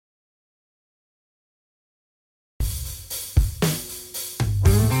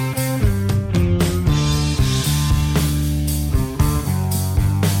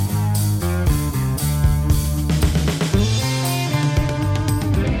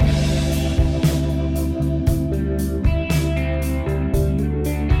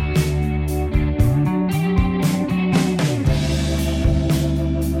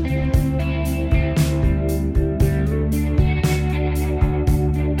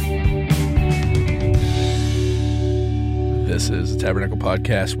This is the Tabernacle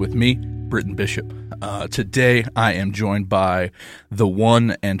Podcast with me, Britton Bishop. Today, I am joined by the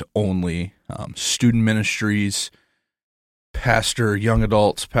one and only student ministries pastor, young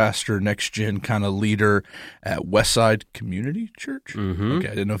adults, pastor, next gen kind of leader at Westside Community Church. Mm-hmm. Okay,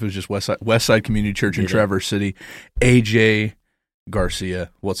 I didn't know if it was just Westside Community Church in Traverse City. AJ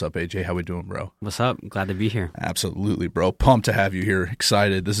Garcia. What's up, AJ? How we doing, bro? What's up? Glad to be here. Absolutely, bro. Pumped to have you here.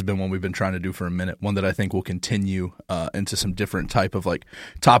 Excited. This has been one we've been trying to do for a minute. One that I think will continue into some different type of like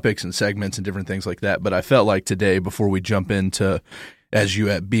topics and segments and different things like that. But I felt like today, before we jump into as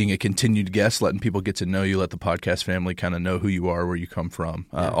you being a continued guest, letting people get to know you, let the podcast family kind of know who you are, where you come from,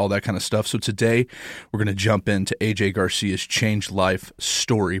 all that kind of stuff. So today we're going to jump into AJ Garcia's changed life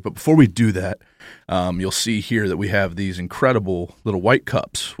story. But before we do that, you'll see here that we have these incredible little white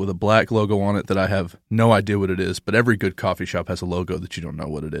cups with a black logo on it that I have no idea what it is, but every good coffee shop has a logo that you don't know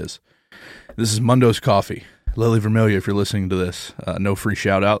what it is. This is Mundo's Coffee. Lily Vermelia, if you're listening to this, no free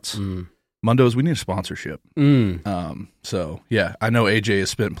shout-outs. Mundo's, we need a sponsorship. So, yeah, I know AJ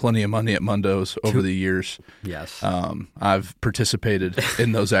has spent plenty of money at Mundo's over the years. Yes. I've participated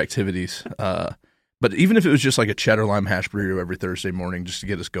in those activities. But even if it was just like a cheddar lime hash burrito every Thursday morning just to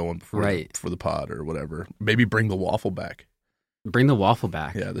get us going before the pod or whatever, maybe bring the waffle back. Bring the waffle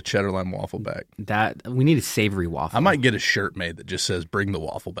back. Yeah, the cheddar lime waffle back. That we need a savory waffle. I might get a shirt made that just says "Bring the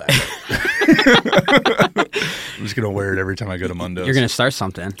waffle back." I'm just gonna wear it every time I go to Mundo's. You're gonna start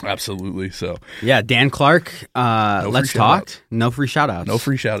something. Absolutely. So yeah, Dan Clark. Let's talk. No free shout outs. No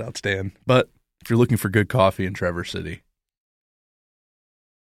free shout outs, Dan. But if you're looking for good coffee in Traverse City,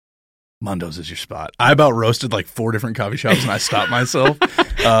 Mundo's is your spot. I about roasted like 4 different coffee shops and I stopped myself.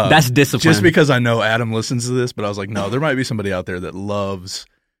 That's discipline. Just because I know Adam listens to this, but I was like, no, there might be somebody out there that loves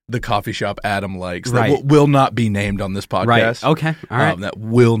the coffee shop Adam likes that will not be named on this podcast. Right. Okay. All right. That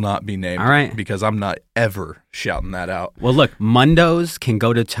will not be named. All right. Because I'm not ever shouting that out. Well, look, Mundo's can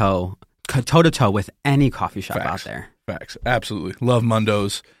go to toe to toe with any coffee shop out there. Facts. Absolutely. Love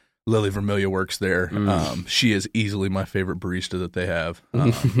Mundo's. Lily Vermelia works there. She is easily my favorite barista that they have,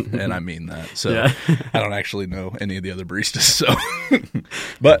 and I mean that. So I don't actually know any of the other baristas. So,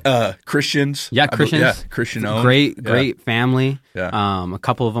 but Christians, Christians, Christian owned, great family. Yeah. A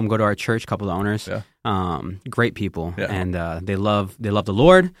couple of them go to our church. A couple of the owners, great people, and they love the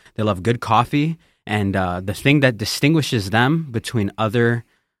Lord. They love good coffee, and the thing that distinguishes them between other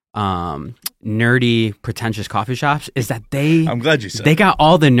nerdy, pretentious coffee shops is that I'm glad you said they got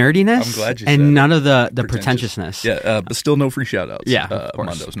all the nerdiness. I'm glad you said and none of the pretentiousness. Yeah, but still no free shout outs. Yeah, of course.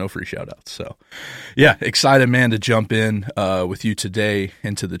 Mundo's, no free shout outs. So, yeah, excited, man, to jump in with you today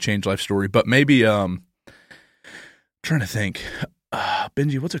into the Change Life story. But maybe, trying to think,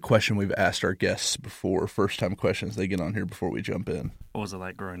 Benji, what's a question we've asked our guests before, first time questions they get on here before we jump in? What was it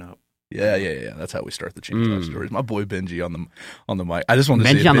like growing up? Yeah. That's how we start the Change Life stories. My boy Benji on the mic. I just wanted to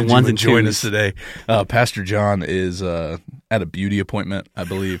Benji say on Benji the ones would and join twos. us today. Pastor John is at a beauty appointment, I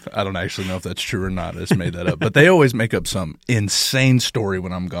believe. I don't actually know if that's true or not. I just made that up. But they always make up some insane story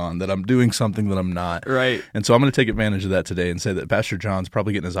when I'm gone that I'm doing something that I'm not. Right. And so I'm going to take advantage of that today and say that Pastor John's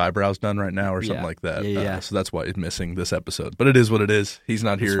probably getting his eyebrows done right now or something like that. Yeah. So that's why he's missing this episode. But it is what it is. He's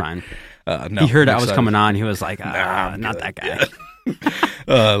not here. It's fine. No, he heard I was coming on. He was like, not that guy. Yeah.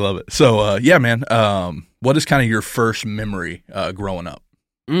 I love it. So, yeah, man, what is kind of your first memory growing up?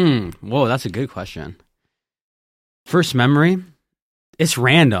 Whoa, that's a good question. First memory? It's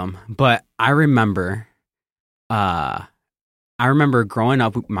random, but I remember growing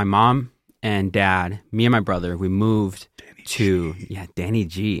up with my mom and dad, me and my brother, we moved Danny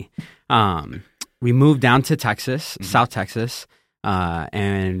G. We moved down to Texas, South Texas,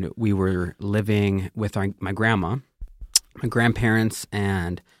 and we were living with my grandma. My grandparents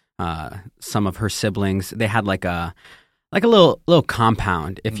and some of her siblings, they had like a little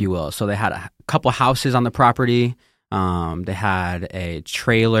compound, if you will. So they had a couple houses on the property. They had a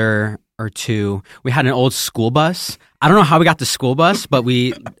trailer or two. We had an old school bus. I don't know how we got the school bus, but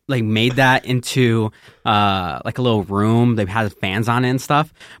we like made that into like a little room. They had fans on it and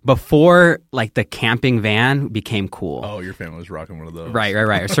stuff before like the camping van became cool. Oh, your family was rocking one of those.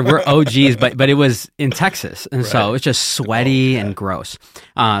 Right. So we're OGs, but it was in Texas, and so it's just sweaty and gross.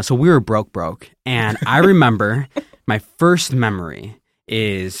 So we were broke, and I remember my first memory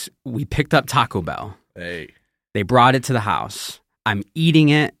is we picked up Taco Bell. Hey, they brought it to the house. I'm eating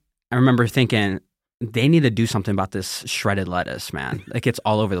it. I remember thinking, they need to do something about this shredded lettuce, man. Like, it's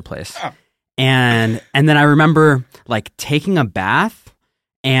all over the place. And then I remember, like, taking a bath,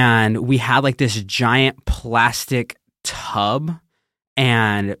 and we had, like, this giant plastic tub,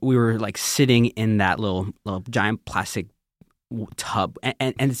 and we were, like, sitting in that little giant plastic tub,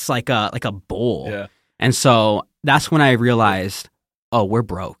 and it's like a bowl. Yeah. And so that's when I realized, oh, we're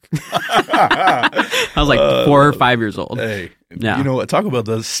broke. I was like 4 or 5 years old. Hey, Yeah. you know what? Taco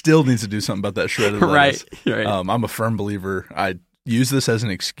Bell still needs to do something about that shredded lettuce. Right. I'm a firm believer. I use this as an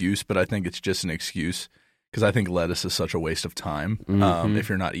excuse, but I think it's just an excuse because I think lettuce is such a waste of time if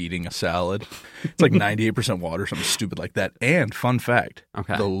you're not eating a salad. It's like 98% water, something stupid like that. And fun fact,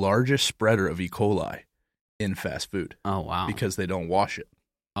 the largest spreader of E. coli in fast food. Oh, wow. Because they don't wash it.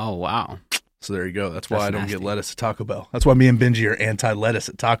 Oh, wow. So there you go. That's why I don't get lettuce at Taco Bell. That's why me and Benji are anti-lettuce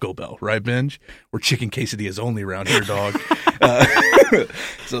at Taco Bell. Right, Benj? We're chicken quesadillas only around here, dog.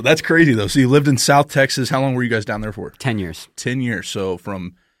 So that's crazy, though. So you lived in South Texas. How long were you guys down there for? 10 years. 10 years. So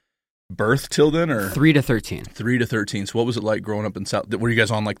from birth till then, or 3 to 13. 3 to 13. So what was it like growing up in South? Were you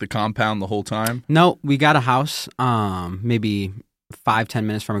guys on like the compound the whole time? No, we got a house maybe 5-10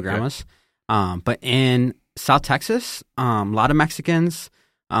 minutes from my grandma's. But in South Texas, a lot of Mexicans,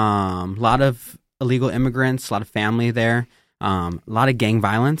 a lot of illegal immigrants, a lot of family there, a lot of gang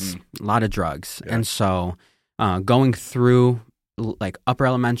violence, a lot of drugs. And so going through like upper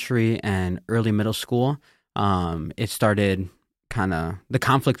elementary and early middle school, it started kind of, the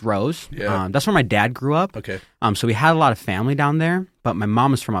conflict rose. That's where my dad grew up. So we had a lot of family down there, but my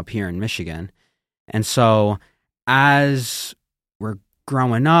mom was from up here in Michigan. And so as we're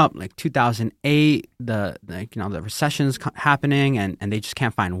growing up, like 2008, the recession's happening and they just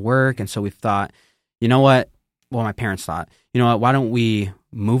can't find work. And so we thought, you know what? Well, my parents thought, you know what? Why don't we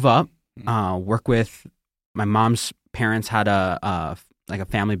move up, work with my mom's parents had a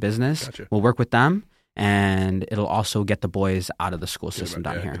family business. We'll work with them, and it'll also get the boys out of the school system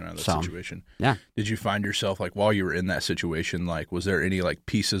down here. Situation. Yeah. Did you find yourself like while you were in that situation, like was there any like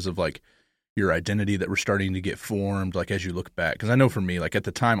pieces of like your identity that were starting to get formed, like as you look back? Because I know for me, like at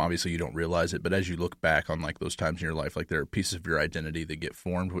the time, obviously you don't realize it, but as you look back on like those times in your life, like there are pieces of your identity that get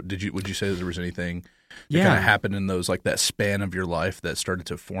formed. Would you say that there was anything that kind of happened in those, like that span of your life that started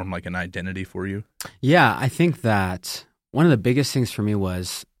to form like an identity for you? Yeah, I think that one of the biggest things for me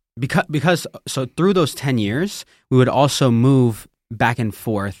was because so through those 10 years, we would also move back and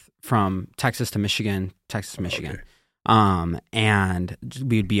forth from Texas to Michigan, Texas to Michigan. Okay. And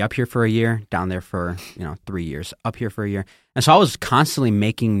we'd be up here for a year, down there for, 3 years, up here for a year. And so I was constantly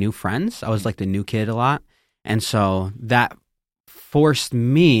making new friends. I was like the new kid a lot. And so that forced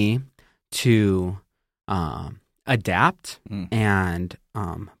me to adapt. And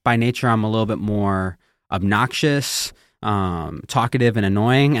by nature, I'm a little bit more obnoxious, talkative and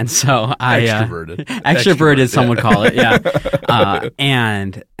annoying. And so I extroverted, some would call it. Yeah.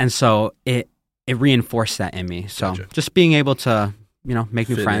 And so it reinforced that in me. So just being able to, make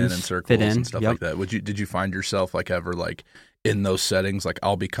new friends, fit in and stuff like that. Did you find yourself like ever like in those settings, like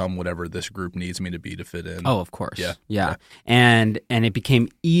I'll become whatever this group needs me to be to fit in? Oh, of course. Yeah. And it became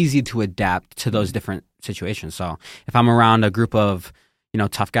easy to adapt to those different situations. So if I'm around a group of,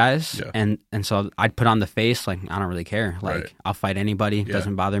 tough guys, and so I'd put on the face, like, I don't really care. Like, I'll fight anybody. It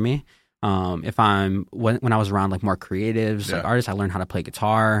doesn't bother me. If when I was around like more creatives, like artists, I learned how to play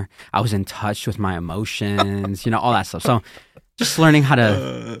guitar. I was in touch with my emotions, all that stuff. So just learning how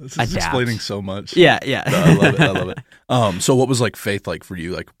to adapt. Explaining so much. Yeah. I love it. So what was like faith like for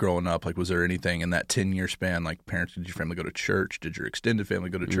you, like growing up? Like, was there anything in that 10-year span, like parents, did your family go to church? Did your extended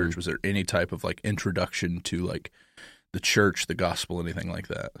family go to church? Was there any type of like introduction to like the church, the gospel, anything like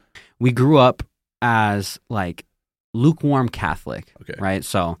that? We grew up as like lukewarm Catholic, right?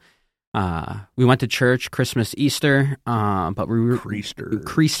 So we went to church Christmas, Easter, but we were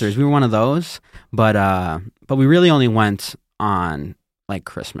Creasters. We were one of those, but we really only went on like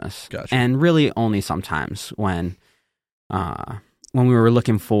Christmas, and really only sometimes when we were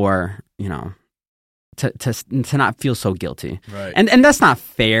looking for to not feel so guilty, right? And that's not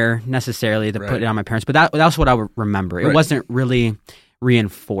fair necessarily to put it on my parents, but that was what I would remember. It wasn't really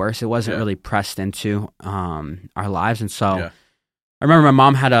reinforced. It wasn't really pressed into our lives, and so. I remember my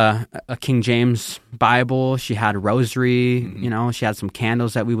mom had a King James Bible. She had a rosary, she had some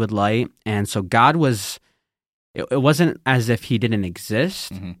candles that we would light. And so God was, it wasn't as if he didn't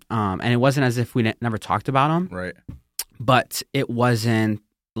exist. And it wasn't as if we never talked about him. Right. But it wasn't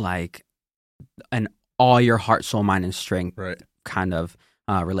like an all your heart, soul, mind, and strength kind of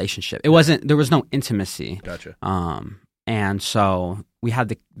relationship. It wasn't, there was no intimacy. Gotcha. And so we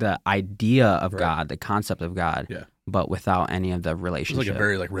had the idea of God, the concept of God. Yeah. But without any of the relationship. It was like a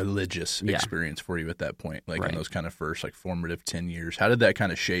very like religious experience for you at that point, like in those kind of first like formative 10 years. How did that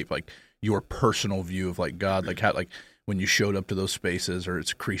kind of shape like your personal view of like God? Like how, like when you showed up to those spaces or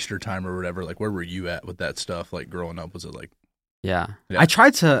it's Creaster time or whatever, like where were you at with that stuff? Like growing up, was it like? Yeah. I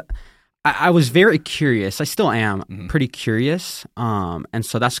tried to, I was very curious. I still am pretty curious. And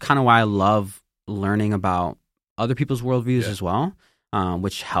so that's kind of why I love learning about other people's worldviews as well,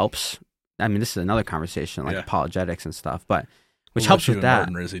 which helps. I mean, this is another conversation, like apologetics and stuff, but which helps with that.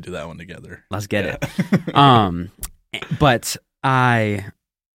 Martin Rizzi do that one together. Let's get it. But I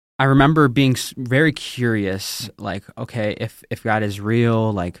remember being very curious, like, okay, if God is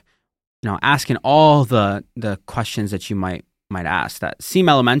real, like, asking all the questions that you might ask that seem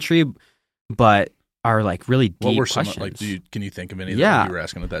elementary, but are like really deep what were questions. Some, like, can you think of any that you were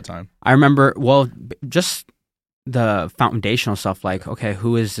asking at that time? I remember, just the foundational stuff, like, okay,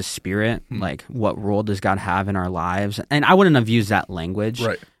 who is the Spirit? Like, what role does God have in our lives? And I wouldn't have used that language,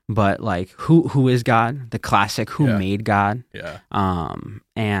 right? But like, who is God? The classic, who made God? Yeah.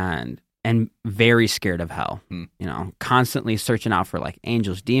 And very scared of hell. Constantly searching out for like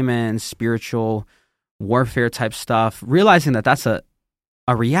angels, demons, spiritual warfare type stuff. Realizing that that's a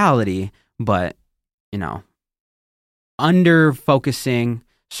reality, but under focusing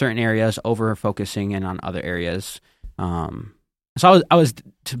certain areas, over focusing in on other areas. So I was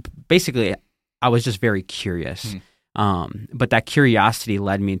just very curious. But that curiosity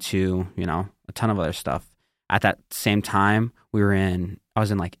led me to, a ton of other stuff. At that same time, I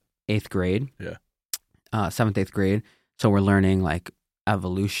was in like 8th grade. Yeah. 7th, 8th grade. So we're learning like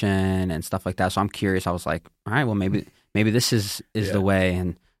evolution and stuff like that. So I'm curious. I was like, all right, well, maybe this is the way,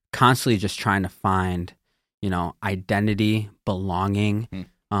 and constantly just trying to find, identity, belonging,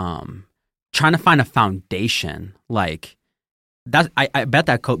 trying to find a foundation. Like that, I bet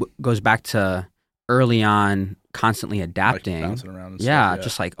that goes back to early on, constantly adapting, like bouncing around and stuff,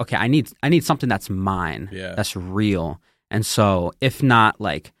 just like, okay, I need something that's mine, that's real. And so if not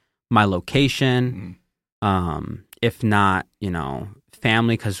like my location, if not,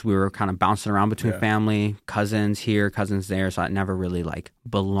 family, because we were kind of bouncing around between family, cousins here, cousins there, so I never really like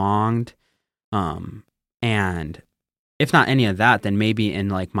belonged. And if not any of that, then maybe in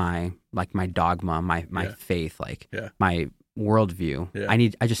like my dogma, my faith, like my worldview.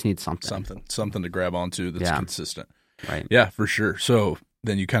 I just need something to grab onto that's consistent. Right. Yeah, for sure. So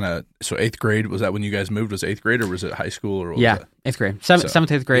then you so 8th grade, was that when you guys moved? Was 8th grade or was it high school or what was that? 8th grade, 7th,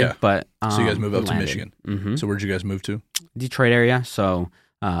 8th grade. Yeah. But so you guys moved up to Michigan. Mm-hmm. So where'd you guys move to? Detroit area. So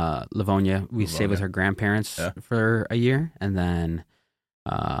Livonia. We stayed with her grandparents for a year, and then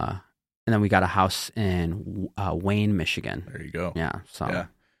we got a house in Wayne, Michigan. There you go. Yeah. So. Yeah.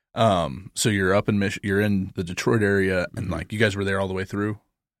 So you're up in you're in the Detroit area, and like you guys were there all the way through.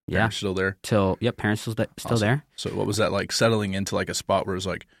 Parents still there? Parents still awesome. there. So what was that like, settling into like a spot where it was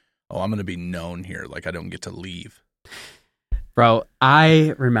like, oh, I'm going to be known here, like I don't get to leave? Bro,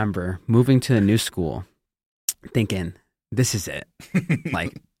 I remember moving to the new school thinking, this is it.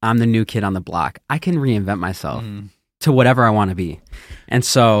 Like, I'm the new kid on the block. I can reinvent myself to whatever I want to be. And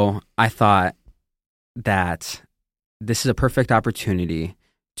so I thought that this is a perfect opportunity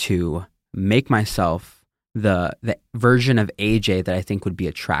to make myself the version of AJ that I think would be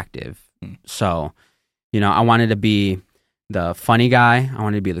attractive. So, I wanted to be the funny guy. I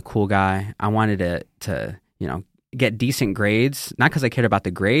wanted to be the cool guy. I wanted to get decent grades, not because I cared about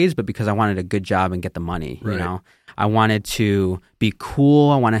the grades, but because I wanted a good job and get the money. Right. I wanted to be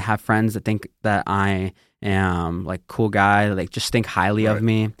cool. I want to have friends that think that I am like cool guy, like just think highly of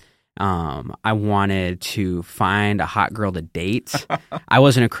me. I wanted to find a hot girl to date. I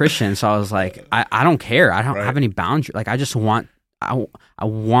wasn't a Christian, so I was like, I don't care. I don't have any boundaries. Like, I just want, I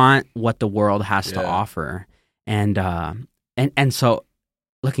want what the world has to offer. And so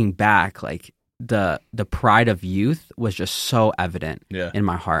looking back, like the pride of youth was just so evident in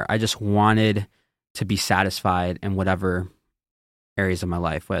my heart. I just wanted to be satisfied in whatever areas of my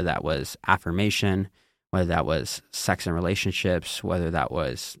life, whether that was affirmation, whether that was sex and relationships, whether that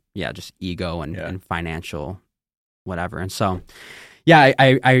was, just ego and financial, whatever. And so,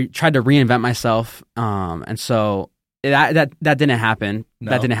 I tried to reinvent myself. And so that didn't happen. No.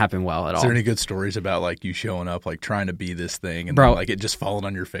 That didn't happen well at all. Is there any good stories about like you showing up, like trying to be this thing and then, like it just falling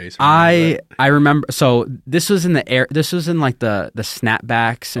on your face? I remember. So this was in this was in like the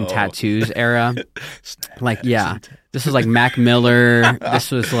snapbacks and tattoos era. This was like Mac Miller.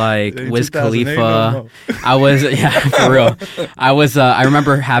 This was like Wiz Khalifa. I was for real. I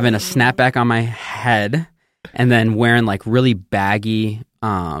remember having a snapback on my head and then wearing like really baggy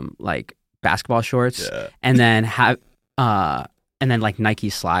like basketball shorts and then like Nike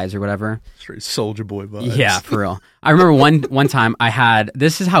slides or whatever. Straight Soldier Boy vibes. Yeah, for real. I remember one time I had,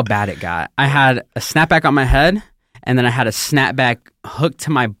 this is how bad it got. I had a snapback on my head and then I had a snapback hooked to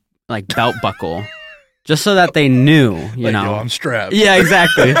my like belt buckle. Just so that they knew, you know. Yo, I'm strapped. Yeah,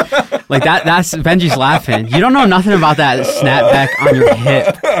 exactly. Like that's Benji's laughing. You don't know nothing about that snapback on your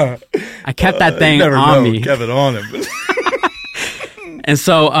hip. I kept that thing on me. Kept it on him. And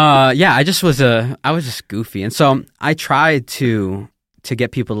so, I was just goofy. And so I tried to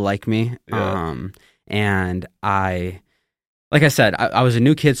get people to like me. Yeah. And like I said, I was a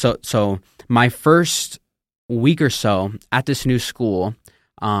new kid. So my first week or so at this new school,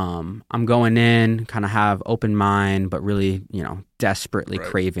 I'm going in, kind of have open mind, but really, desperately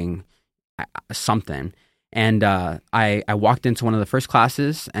craving something. And I walked into one of the first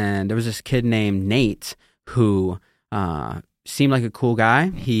classes, and there was this kid named Nate who seemed like a cool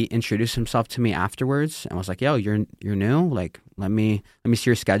guy. He introduced himself to me afterwards and was like, "Yo, you're new. Like, let me see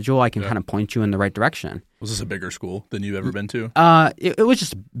your schedule. I can kind of point you in the right direction." Was this a bigger school than you've ever been to? It was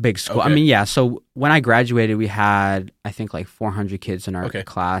just a big school. Okay. I mean, yeah. So when I graduated, we had, I think, like 400 kids in our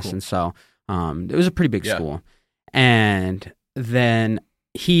class, cool. and so it was a pretty big school. And then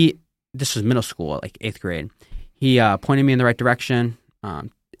this was middle school, like 8th grade. He pointed me in the right direction.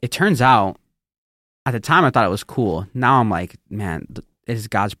 It turns out, at the time, I thought it was cool. Now I'm like, man, it is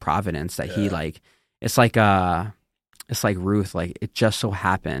God's providence that he it's like Ruth. Like, it just so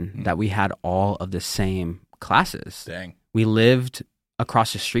happened that we had all of the same classes. Dang. We lived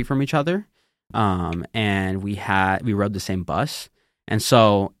across the street from each other, and we rode the same bus, and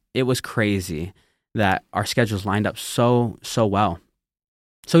so it was crazy that our schedules lined up so well.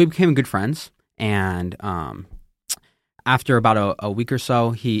 So we became good friends, and after about a week or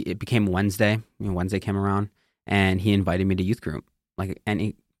so, it became Wednesday. Wednesday came around, and he invited me to youth group, like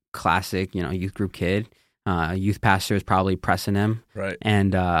any classic, youth group kid. Youth pastor is probably pressing him, right?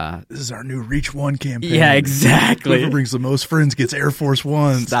 And this is our new Reach One campaign. Yeah, exactly. Whoever brings the most friends gets Air Force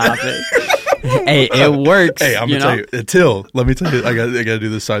Ones. Stop it. Hey, it works. Hey, I'm gonna tell you. Let me tell you. I got to do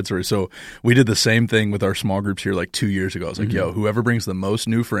this side story. So we did the same thing with our small groups here like 2 years ago. I was like, yo, whoever brings the most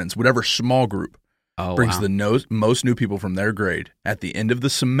new friends, whatever small group brings the most new people from their grade, at the end of the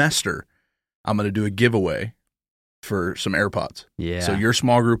semester, I'm gonna do a giveaway for some AirPods. Yeah. So your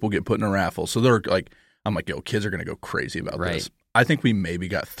small group will get put in a raffle. So they're like, I'm like, yo, kids are gonna go crazy about this. I think we maybe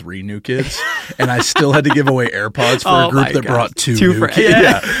got 3 new kids, and I still had to give away AirPods for a group that brought 2 new kids.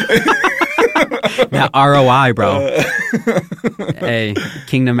 Yeah. That ROI, bro. Hey,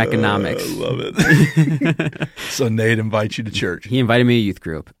 kingdom economics. I love it. So Nate invites you to church. He invited me to youth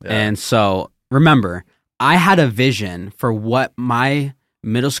group. Yeah. And so, remember, I had a vision for what my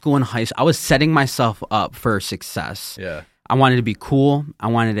middle school and high school, I was setting myself up for success. Yeah. I wanted to be cool. I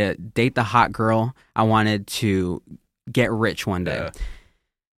wanted to date the hot girl. I wanted to get rich one day. Yeah.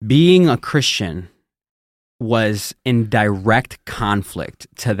 Being a Christian was in direct conflict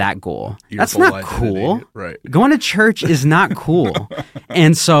to that goal. That's not identity. Cool. Right. Going to church is not cool.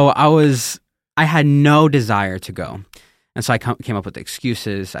 And so I had no desire to go. And so I came up with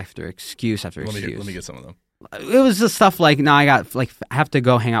excuses after excuse after excuse. Let me get some of them. It was just stuff like, no, I have to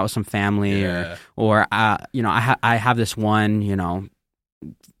go hang out with some family, or I have this one,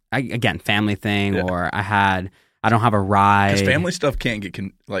 again, family thing, or I don't have a ride. Because family stuff can't get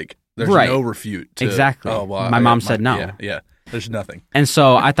there's no refute. Exactly. Oh, well, my mom said no. Yeah. There's nothing. And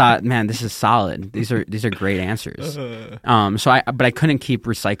so I thought, man, this is solid. These are great answers. But I couldn't keep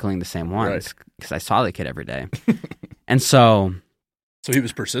recycling the same ones because I saw the kid every day. And so he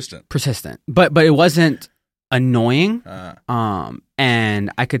was persistent. But it wasn't annoying.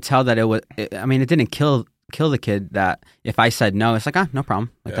 And I could tell that it didn't kill the kid that if I said no, it's like, no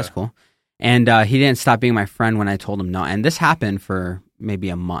problem. Like, that's cool. And he didn't stop being my friend when I told him no. And this happened for maybe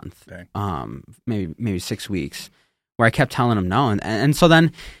a month, maybe 6 weeks, where I kept telling him no. And so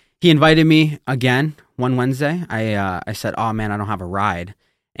then he invited me again one Wednesday. I said, oh, man, I don't have a ride.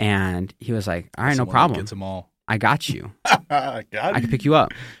 And he was like, all right, no problem. Gets them all. I got you. I can pick you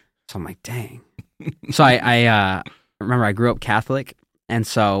up. So I'm like, dang. So I remember I grew up Catholic. And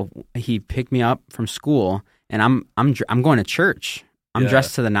so he picked me up from school, and I'm going to church. I'm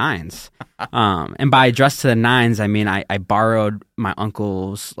dressed to the nines. And by dressed to the nines, I mean I borrowed my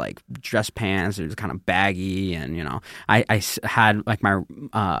uncle's like dress pants. It was kind of baggy, and I had like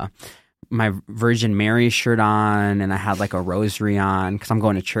my Virgin Mary shirt on, and I had like a rosary on because I'm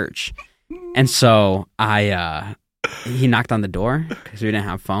going to church. And so he knocked on the door because we didn't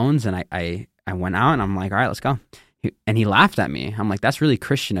have phones, and I went out, and I'm like, all right, let's go. And he laughed at me. I'm like, that's really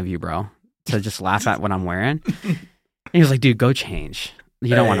Christian of you, bro, to just laugh at what I'm wearing. And he was like, dude, go change.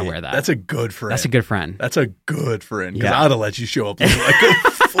 You don't want to wear that. That's a good friend. That's a good friend. That's a good friend. Because I'd have let you show up looking like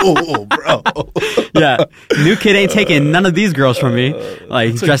a fool, bro. Yeah. New kid ain't taking none of these girls from me.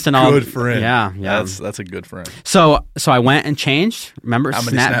 Like, dressed in all. Good friend. Yeah. That's a good friend. So I went and changed. Remember, how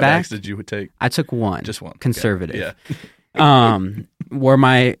many snapbacks did you take? I took one. Just one. Conservative. Okay.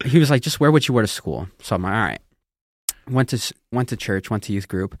 Yeah. He was like, just wear what you wear to school. So I'm like, all right. Went to church, went to youth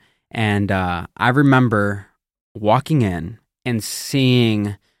group, and I remember walking in, and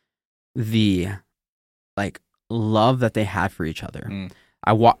seeing the like love that they had for each other.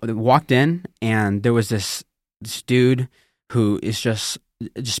 I walked in, and there was this dude who is just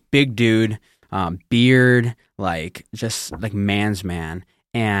big dude, beard, like just like man's man,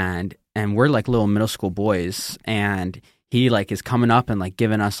 and we're like little middle school boys, and he like is coming up and like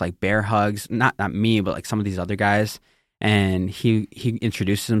giving us like bear hugs, not me, but like some of these other guys. And he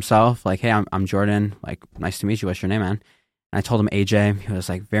introduces himself like, "Hey, I'm Jordan. Like, nice to meet you. What's your name, man?" And I told him AJ. He was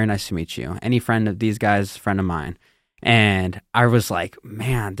like, "Very nice to meet you. Any friend of these guys, friend of mine." And I was like,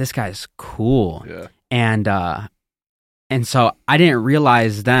 "Man, this guy's cool." Yeah. And so I didn't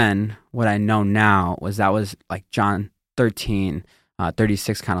realize then what I know now was that was like John 13,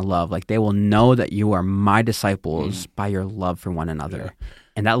 36 kind of love. Like, they will know that you are my disciples by your love for one another. Yeah.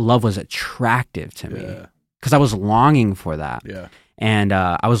 And that love was attractive to me because I was longing for that. Yeah. And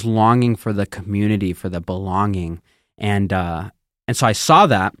I was longing for the community, for the belonging. And so I saw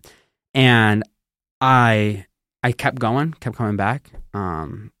that, and I kept going, kept coming back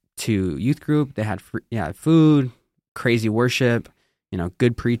to youth group. They had food, crazy worship,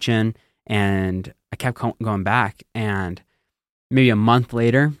 good preaching, and I kept going back. And maybe a month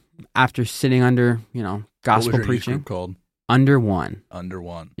later, after sitting under, gospel what was your preaching, youth group called? Under One. Under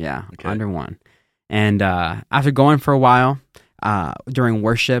One. Yeah, okay. Under One. And after going for a while, during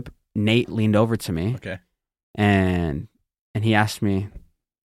worship, Nate leaned over to me. Okay. And he asked me,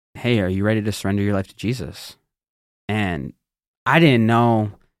 "Hey, are you ready to surrender your life to Jesus?" And I didn't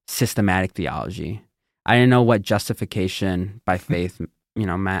know systematic theology. I didn't know what justification by faith,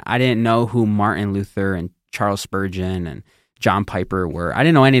 meant. I didn't know who Martin Luther and Charles Spurgeon and John Piper were. I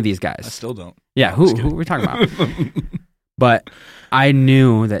didn't know any of these guys. I still don't. Yeah, who are we talking about? But I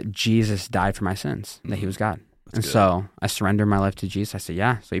knew that Jesus died for my sins, that he was God. That's good. So I surrendered my life to Jesus. I said,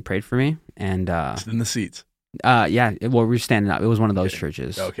 yeah. So he prayed for me. And in the seats. Yeah. Well, we were standing up. It was one of those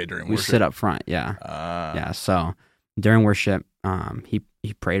churches. Okay, during worship. We sit up front. Yeah. Yeah. So during worship,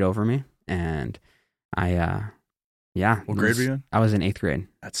 he prayed over me, and What grade were you in? I was in 8th grade.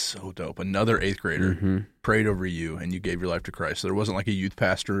 That's so dope. Another 8th grader prayed over you, and you gave your life to Christ. So there wasn't like a youth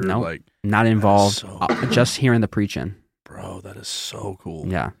pastor? No, like not involved. Just hearing the preaching. Bro, that is so cool.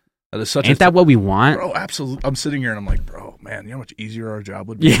 Yeah. That is such Ain't that what we want? Bro, absolutely. I'm sitting here and I'm like, bro, man, you know how much easier our job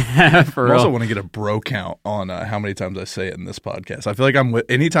would be? Yeah, for real. I also want to get a bro count on how many times I say it in this podcast. I feel like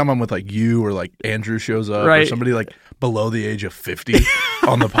anytime I'm with like you or like Andrew shows up or somebody like below the age of 50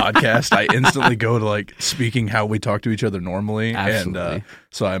 on the podcast, I instantly go to like speaking how we talk to each other normally. Absolutely. And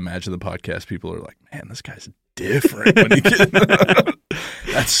so I imagine the podcast people are like, man, this guy's different when he gets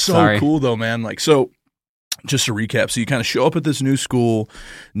That's so cool though, man. Like, so just to recap, so you kind of show up at this new school,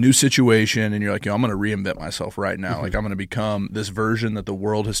 new situation, and you're like, I'm going to reinvent myself right now. Like, I'm going to become this version that the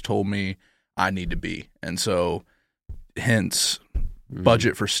world has told me I need to be. And so, hence,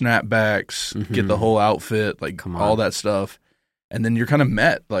 budget for snapbacks, get the whole outfit, like all that stuff. And then you're kind of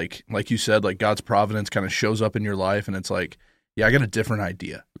met, like you said, like God's providence kind of shows up in your life, and it's like, yeah, I got a different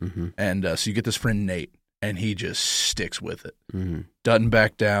idea. And so you get this friend, Nate, and he just sticks with it. Doesn't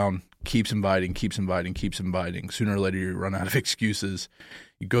back down. Keeps inviting. Sooner or later, you run out of excuses.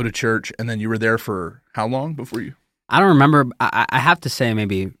 You go to church, and then you were there for how long before you? I don't remember. I have to say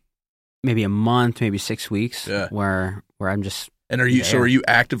maybe a month, maybe 6 weeks. Yeah. Where I'm just. And are you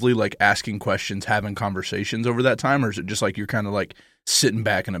actively like asking questions, having conversations over that time, or is it just like you're kind of like sitting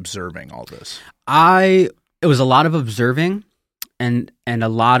back and observing all this? It was a lot of observing, and a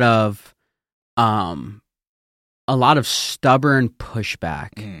lot of stubborn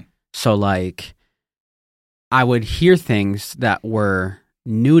pushback. So, like, I would hear things that were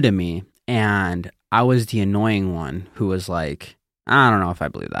new to me, and I was the annoying one who was like, I don't know if I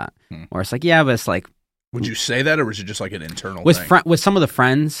believe that. Or it's like, yeah, but it's like... Would you say that, or was it just like an internal thing? With some of the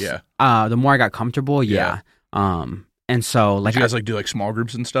friends, yeah. The more I got comfortable, yeah. And so, like... Did you guys, like, do, like, small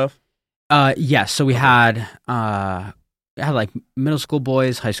groups and stuff? Yeah, so we had like, middle school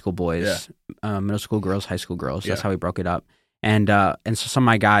boys, high school boys, middle school girls, high school girls. That's how we broke it up. And so some of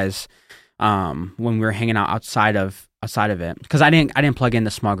my guys, when we were hanging out outside of it, because I didn't plug into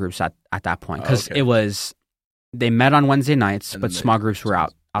small groups at that point, because it was, they met on Wednesday nights, but small groups were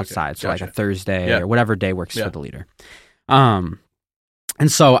outside, so like a Thursday or whatever day works for the leader. And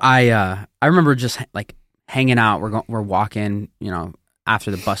so I remember just like hanging out. We're walking,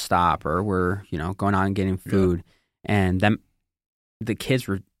 after the bus stop, or we're going out and getting food, and then the kids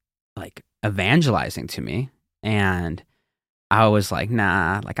were like evangelizing to me, and I was like,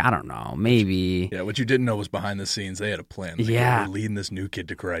 nah, like, I don't know, maybe. Yeah, what you didn't know was behind the scenes, they had a plan. Like, yeah. We're leading this new kid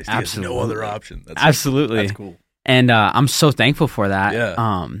to Christ. He has no other option. Absolutely. That's cool. And I'm so thankful for that.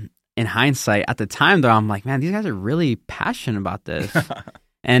 Yeah. in hindsight, at the time though, I'm like, man, these guys are really passionate about this.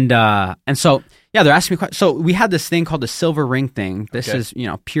 And so, yeah, they're asking me questions. So we had this thing called the silver ring thing. This is,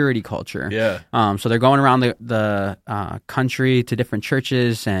 purity culture. Yeah. So they're going around the country to different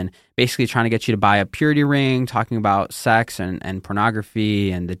churches and basically trying to get you to buy a purity ring, talking about sex and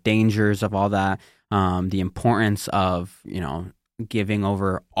pornography and the dangers of all that, the importance of, giving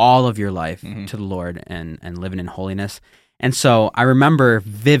over all of your life to the Lord and living in holiness. And so I remember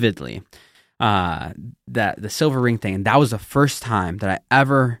vividly that the silver ring thing, and that was the first time that I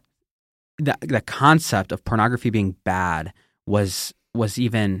ever the concept of pornography being bad was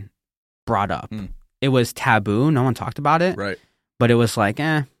even brought up. It was taboo; no one talked about it. Right. But it was like,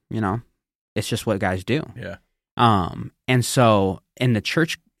 it's just what guys do. Yeah. And so in the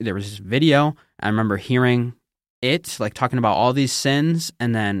church, there was this video. I remember hearing it, like talking about all these sins,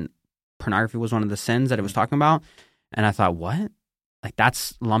 and then pornography was one of the sins that it was talking about. And I thought, what? Like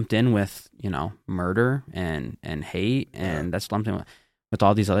that's lumped in with, murder and hate, and that's lumped in with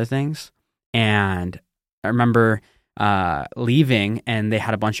all these other things. And I remember leaving, and they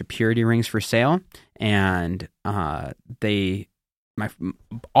had a bunch of purity rings for sale, and all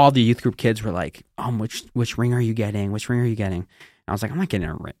the youth group kids were like, which ring are you getting? Which ring are you getting? And I was like, I'm not getting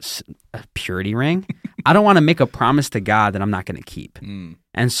a purity ring. I don't want to make a promise to God that I'm not going to keep.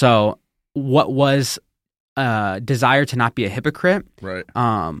 And so what was desire to not be a hypocrite, right,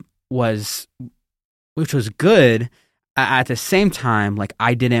 which was good. At the same time, like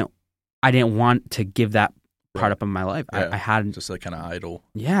I didn't want to give that part up in my life. Yeah. I had just like kind of idle.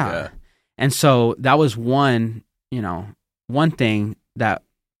 Yeah. And so that was one thing that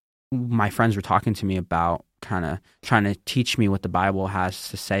my friends were talking to me about, kind of trying to teach me what the Bible has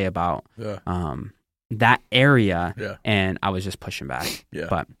to say about that area. Yeah. And I was just pushing back.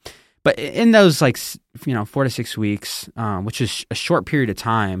 Yeah. But in those 4 to 6 weeks, which is a short period of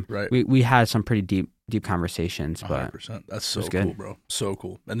time, right, we had some pretty deep conversations. 100%. That's so good. Cool, bro. So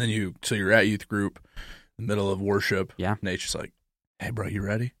cool. And then you're at youth group, in the middle of worship. Yeah. Nate's just like, "Hey, bro, you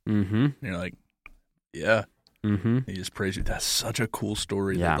ready?" Mm-hmm. And you're like, "Yeah." Mm-hmm. He just prays you. That's such a cool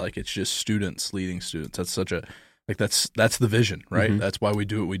story. Yeah. That it's just students leading students. That's such a that's the vision, right? Mm-hmm. That's why we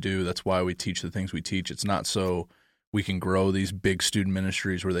do what we do. That's why we teach the things we teach. It's not so we can grow these big student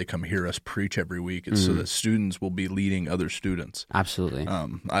ministries where they come hear us preach every week. It's so that students will be leading other students. Absolutely.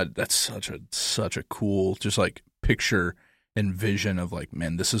 That's such a cool just like picture and vision of like,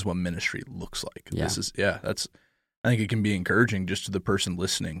 man, this is what ministry looks like. Yeah. I think it can be encouraging just to the person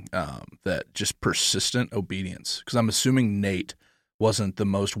listening, that just persistent obedience. Because I'm assuming Nate wasn't the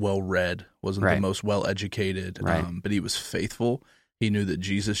most well-read, wasn't right. the most well-educated, right. But he was faithful. He knew that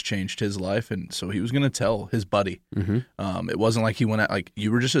Jesus changed his life, and so he was going to tell his buddy. Mm-hmm. It wasn't like he went out, like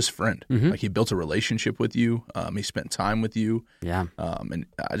you were just his friend. Mm-hmm. Like he built a relationship with you. He spent time with you. Yeah. And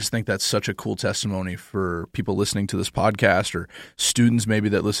I just think that's such a cool testimony for people listening to this podcast, or students maybe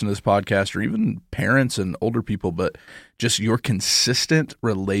that listen to this podcast, or even parents and older people, but just your consistent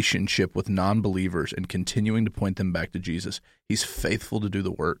relationship with non-believers and continuing to point them back to Jesus. He's faithful to do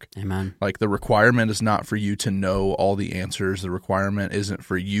the work. Amen. Like the requirement is not for you to know all the answers. The requirement isn't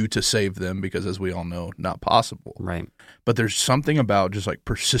for you to save them, because as we all know, not possible. Right. But there's something about just like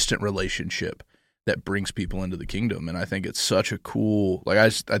persistent relationship that brings people into the kingdom. And I think it's such a cool, like I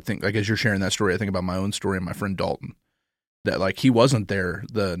think like as you're sharing that story, I think about my own story and my friend Dalton, that like he wasn't there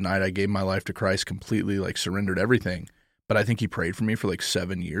the night I gave my life to Christ, completely like surrendered everything. But I think he prayed for me for like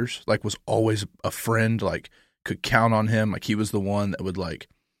 7 years, like was always a friend, like could count on him. Like he was the one that would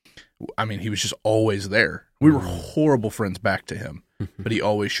he was just always there. We were horrible friends back to him, but he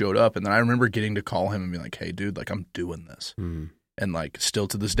always showed up. And then I remember getting to call him and be like, "Hey dude, like I'm doing this." And like still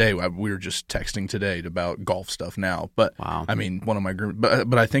to this day, we were just texting today about golf stuff now. But wow. I mean, one of my group,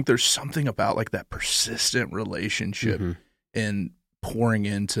 but I think there's something about like that persistent relationship in pouring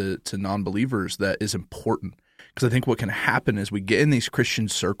into non-believers that is important. Because I think what can happen is we get in these Christian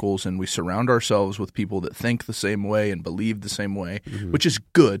circles and we surround ourselves with people that think the same way and believe the same way, which is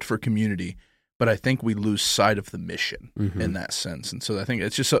good for community. But I think we lose sight of the mission in that sense. And so I think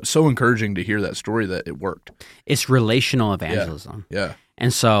it's just so encouraging to hear that story that it worked. It's relational evangelism. Yeah.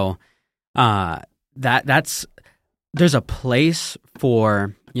 And so that's there's a place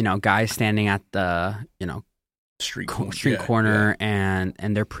for, guys standing at the, street corner and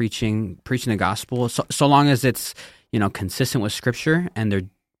they're preaching the gospel, so long as it's consistent with Scripture and they're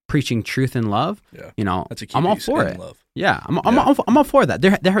preaching truth in love. That's a key I'm all piece, for in it. Love. I'm all for that.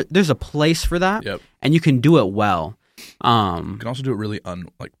 There's a place for that. Yep. And you can do it well. You can also do it really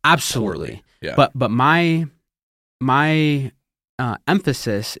absolutely. poorly. Yeah. But my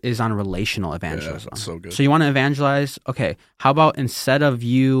emphasis is on relational evangelism. That's so good. So you want to evangelize? Okay, how about instead of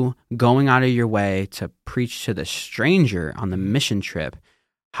you going out of your way to preach to the stranger on the mission trip,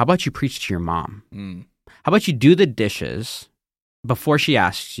 how about you preach to your mom? How about you do the dishes before she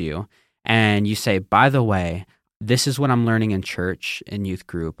asks you, and you say, by the way, this is what I'm learning in church, in youth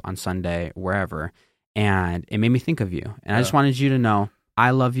group, on Sunday, wherever, and it made me think of you. And I just wanted you to know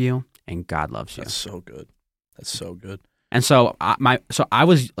I love you and God loves you. That's so good. That's so good. And so I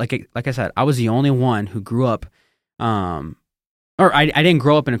was like I said, I was the only one who grew up, or I didn't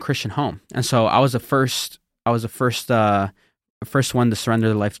grow up in a Christian home, and so I was the first one to surrender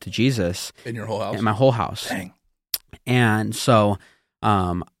their life to Jesus in your whole house. In my whole house. Dang. And so,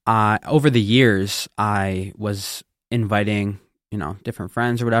 over the years, I was inviting different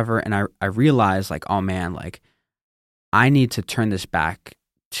friends or whatever, and I realized like, oh man, like I need to turn this back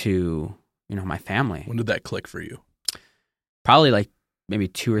to my family. When did that click for you? Probably like maybe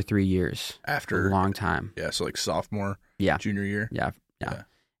 2 or 3 years. After a long time. Yeah, so like sophomore, junior year. Yeah.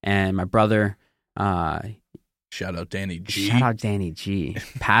 And my brother, shout out Danny G.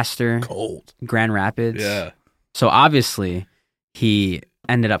 Pastor, Cold, Grand Rapids. Yeah. So obviously, he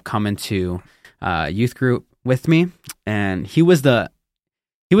ended up coming to youth group with me, and he was the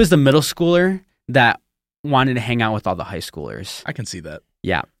middle schooler that wanted to hang out with all the high schoolers. I can see that.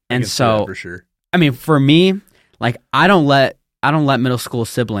 Yeah, and so for sure. I mean, for me, like I don't let middle school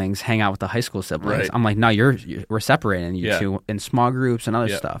siblings hang out with the high school siblings. Right. I'm like, no, we're separating you two in small groups and other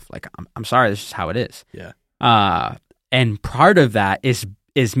stuff. Like, I'm sorry, this is how it is. Yeah. And part of that is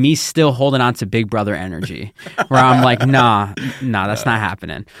me still holding on to big brother energy, where I'm like, nah, that's not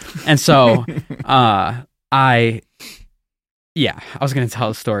happening. And so, I was going to tell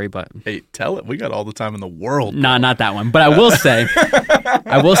a story, but hey, tell it. We got all the time in the world. No, not that one. But I will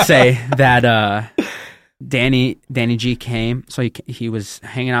say that Danny G came. So he was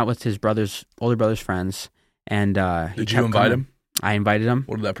hanging out with his older brother's friends, and did you invite him? I invited him.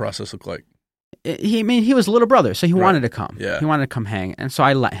 What did that process look like? He was a little brother, so he wanted to come. Yeah. He wanted to come hang, and so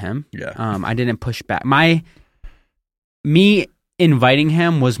I let him. Yeah. I didn't push back. Me inviting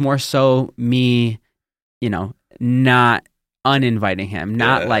him was more so me, not uninviting him,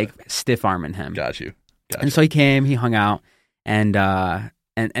 not like stiff arming him. Got you. And so he came, he hung out, and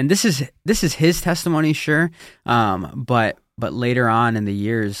this is his testimony, sure. But later on in the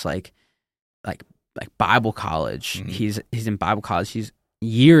years, like Bible college, he's in Bible college. He's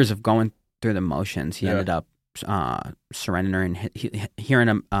years of going through the motions. He ended up surrendering,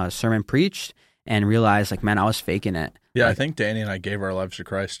 hearing a sermon preached, and realized like, man, I was faking it. Yeah, like, I think Danny and I gave our lives to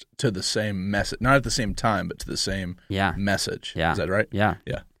Christ to the same message, not at the same time, but to the same message. Yeah. Is that right? Yeah.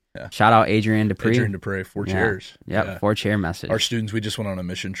 Yeah. Shout out Adrian Dupree. 4 chairs. Yeah, 4 chair message. Our students, we just went on a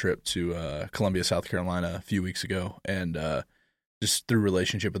mission trip to Columbia, South Carolina a few weeks ago, and just through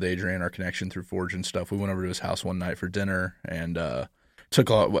relationship with Adrian, our connection through Forge and stuff, we went over to his house one night for dinner, and took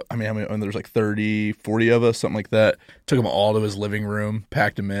there's like 30, 40 of us, something like that. Took them all to his living room,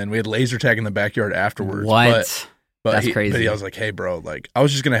 packed them in. We had laser tag in the backyard afterwards. What? But That's crazy. But I was like, hey, bro, like I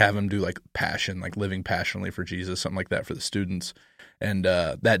was just going to have him do like passion, like living passionately for Jesus, something like that for the students. And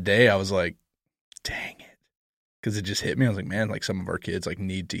that day I was like, dang it. Because it just hit me. I was like, man, like some of our kids like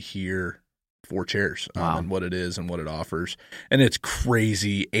need to hear 4 chairs and what it is and what it offers. And it's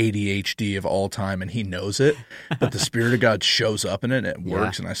crazy ADHD of all time, and he knows it. But the Spirit of God shows up in it, and it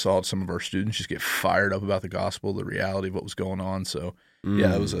works. And I saw some of our students just get fired up about the gospel, the reality of what was going on. So,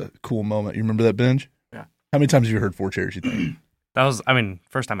 yeah, it was a cool moment. You remember that, Benj? Yeah. How many times have you heard 4 chairs, you think? That was,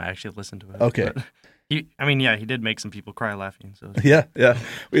 first time I actually listened to it. Okay. He did make some people cry laughing. So yeah.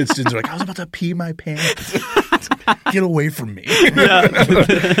 We had students who were like, I was about to pee my pants. Get away from me.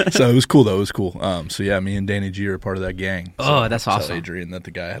 So it was cool, though. It was cool. So yeah, me and Danny G are part of that gang. So, that's awesome. Adrian, that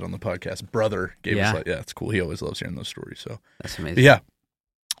the guy I had on the podcast, brother, gave us like, it's cool. He always loves hearing those stories. So that's amazing. But yeah.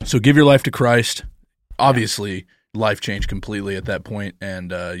 So give your life to Christ. Obviously, life changed completely at that point,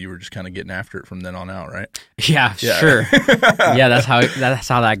 and you were just kind of getting after it from then on out, right? Yeah. Sure. Yeah, that's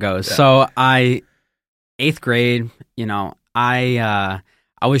how that goes. Yeah. So 8th grade, I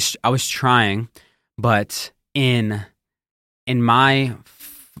was trying, but in my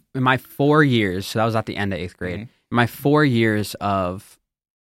 4 years, so that was at the end of 8th grade. In my 4 years of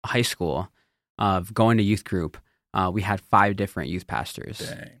high school, of going to youth group, we had 5 different youth pastors.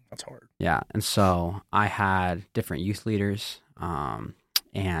 Dang, that's hard. Yeah, and so I had different youth leaders,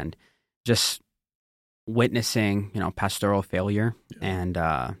 and just witnessing, pastoral failure and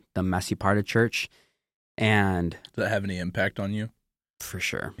the messy part of church. And did that have any impact on you? For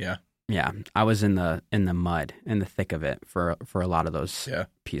sure. Yeah. Yeah. I was in the mud, in the thick of it for a lot of those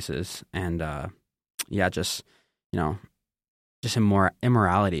pieces. And just, just in more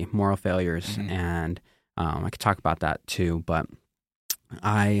immorality, moral failures, and I could talk about that too. But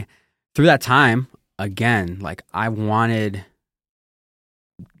through that time, again, like I wanted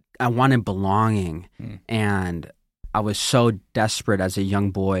belonging, and I was so desperate as a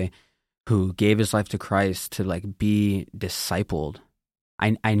young boy who gave his life to Christ to like be discipled.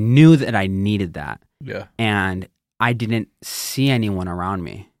 I knew that I needed that. Yeah. And I didn't see anyone around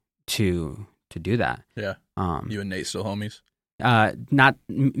me to do that. Yeah. You and Nate still homies? Not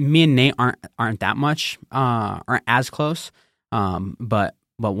me and Nate aren't that much, aren't as close. But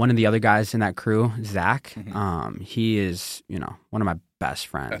one of the other guys in that crew, Zach, he is, one of my best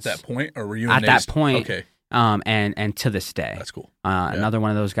friends. At that point, or were you at that point? Okay. And to this day. That's cool. Another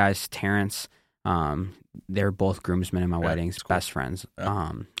one of those guys, Terrence, they're both groomsmen in my weddings, cool. best friends.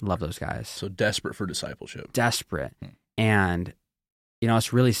 Yeah. Love those guys. So desperate for discipleship. Desperate. And,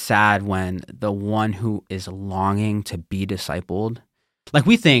 it's really sad when the one who is longing to be discipled, like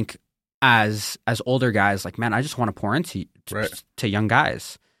we think as older guys, like, man, I just want to pour into to young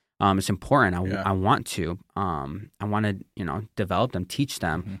guys. It's important. I want to. I want to, develop them, teach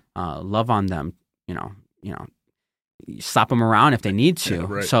them, love on them, slap them around if they need to. Yeah,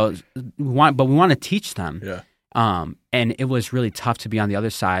 right. So we want to teach them. Yeah. And it was really tough to be on the other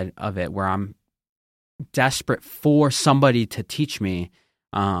side of it, where I'm desperate for somebody to teach me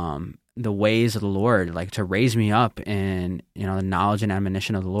the ways of the Lord, like to raise me up in the knowledge and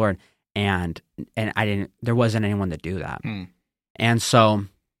admonition of the Lord. And there wasn't anyone to do that. And so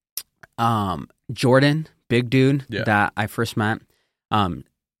Jordan, big dude that I first met,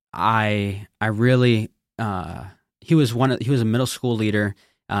 I really he was a middle school leader.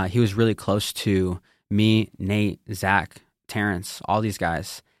 He was really close to me, Nate, Zach, Terrence, all these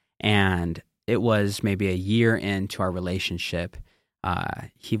guys. And it was maybe a year into our relationship.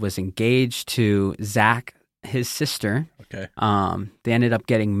 He was engaged to Zach, his sister. Okay. They ended up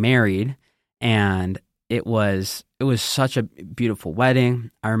getting married, and it was such a beautiful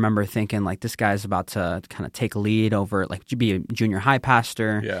wedding. I remember thinking, like, this guy's about to kind of take a lead over, like, to be a junior high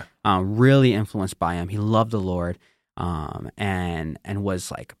pastor. Yeah. Really influenced by him. He loved the Lord, and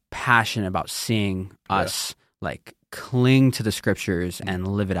was like passionate about seeing us like cling to the scriptures and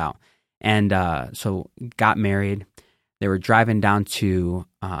live it out. And so got married. They were driving down to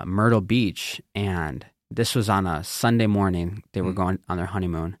Myrtle Beach, and this was on a Sunday morning. They were going on their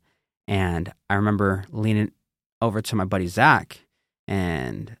honeymoon. And I remember leaning over to my buddy Zach,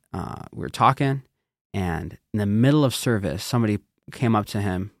 and we were talking. And in the middle of service, somebody came up to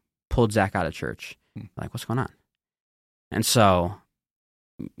him, pulled Zach out of church. Like, what's going on? And so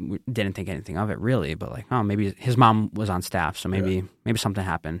we didn't think anything of it really, but like, oh, maybe his mom was on staff, so maybe something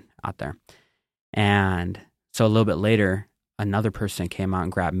happened out there. And so a little bit later, another person came out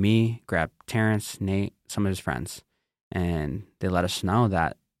and grabbed me, grabbed Terrence, Nate, some of his friends, and they let us know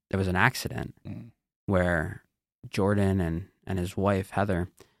that there was an accident where Jordan and his wife Heather,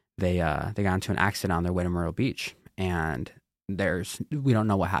 they got into an accident on their way to Myrtle Beach, and we don't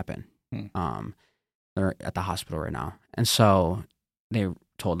know what happened. They're at the hospital right now, and so they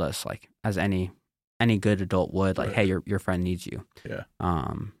told us, like, as any good adult would, like, hey, your friend needs you. Yeah.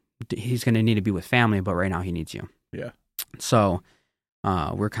 He's going to need to be with family, but right now he needs you. Yeah. So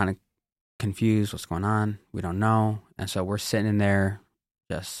we're kind of confused. What's going on? We don't know. And so we're sitting in there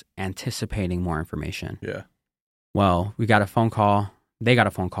just anticipating more information. Yeah. Well, we got a phone call. They got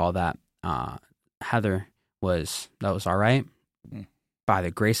a phone call that Heather was all right. By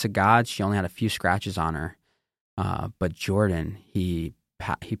the grace of God, she only had a few scratches on her. But Jordan, he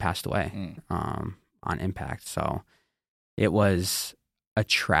passed away on impact. So it was a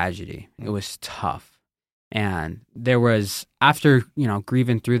tragedy. It was tough. And there was, after,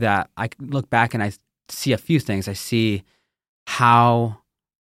 grieving through that, I look back and I see a few things. I see how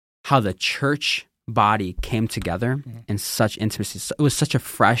the church body came together in such intimacy. So it was such a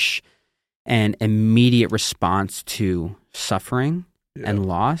fresh and immediate response to suffering and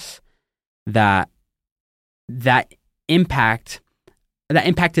loss that impacted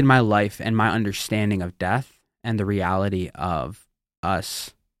my life and my understanding of death and the reality of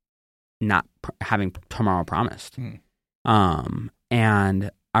us not having tomorrow promised.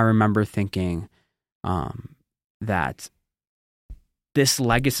 And I remember thinking that this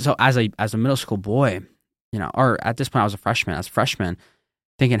legacy. So as a middle school boy, or at this point I was a freshman. As a freshman,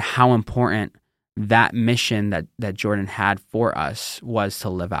 thinking how important that mission that Jordan had for us was to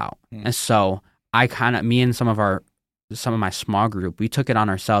live out. And so me and some of my small group, we took it on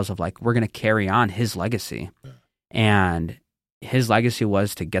ourselves of like, we're going to carry on his legacy. And his legacy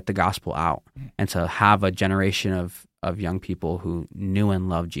was to get the gospel out and to have a generation of young people who knew and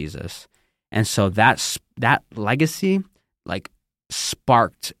loved Jesus. And so that legacy like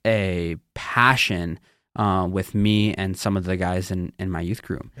sparked a passion with me and some of the guys in my youth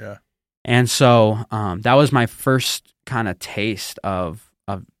group. Yeah. And so that was my first kind of taste of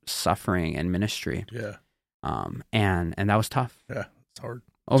suffering and ministry. Yeah. And that was tough. Yeah. It's hard.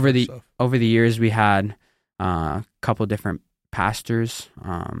 Over the years, we had a couple different pastors,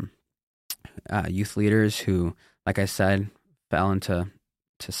 youth leaders who, like I said, fell into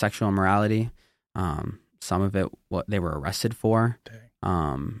sexual immorality. Some of it what they were arrested for.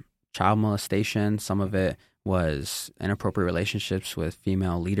 Child molestation. Some of it was inappropriate relationships with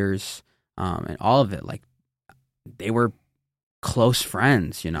female leaders. And all of it, like, they were close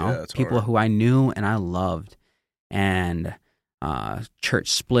friends, people hard. who I knew and I loved. And church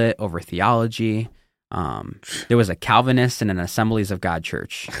split over theology. There was a Calvinist and an Assemblies of God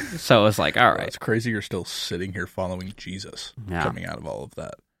church. So it was like, all right. It's crazy you're still sitting here following Jesus coming out of all of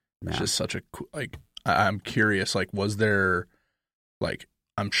that. It's just such a, like, I'm curious, like, was there, like,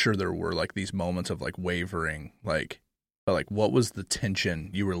 I'm sure there were, like, these moments of, like, wavering, but what was the tension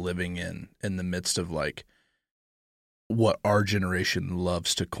you were living in the midst of, like, what our generation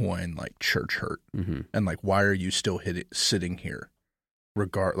loves to coin, like, church hurt? Mm-hmm. And, like, why are you still sitting here,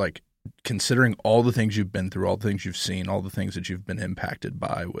 considering all the things you've been through, all the things you've seen, all the things that you've been impacted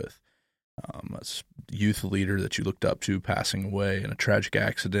by with a youth leader that you looked up to passing away in a tragic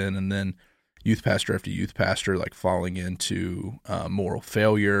accident, and then youth pastor after youth pastor, like, falling into moral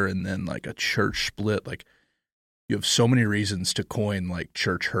failure, and then, like, a church split. Like, you have so many reasons to coin, like,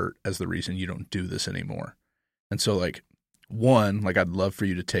 church hurt as the reason you don't do this anymore. And so, like, one, like, I'd love for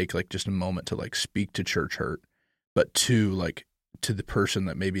you to take, like, just a moment to, like, speak to church hurt, but two, like, to the person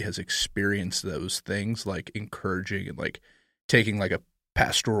that maybe has experienced those things, like, encouraging and, like, taking, like, a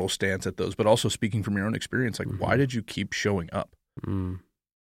pastoral stance at those, but also speaking from your own experience, like, why did you keep showing up?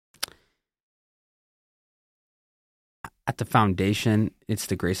 At the foundation, it's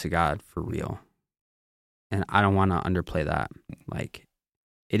the grace of God for real. And I don't want to underplay that. Like,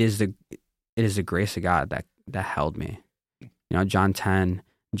 it is the grace of God that held me. John 10,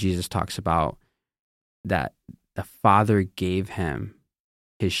 Jesus talks about that the Father gave him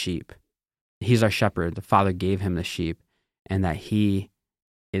his sheep. He's our shepherd. The Father gave him the sheep, and that he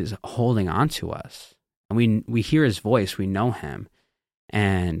is holding on to us. And we hear his voice, we know him.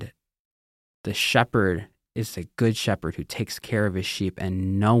 And the shepherd is the good shepherd who takes care of his sheep,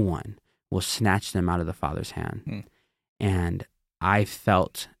 and no one will snatch them out of the Father's hand. And I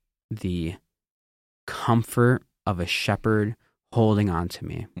felt the comfort of a shepherd holding on to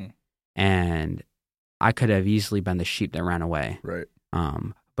me. And I could have easily been the sheep that ran away. Right.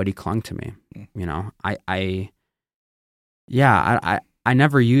 But he clung to me. I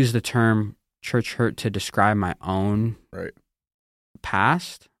never used the term church hurt to describe my own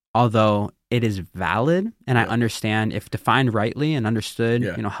past, although it is valid, and I understand if defined rightly and understood,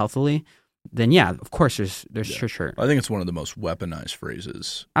 healthily, then of course there's church hurt. I think it's one of the most weaponized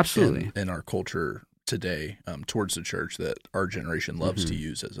phrases, absolutely, in our culture today, towards the church, that our generation loves to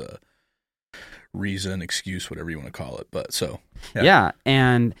use as a reason, excuse, whatever you want to call it. But so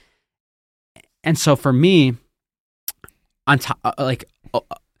and so for me, on top,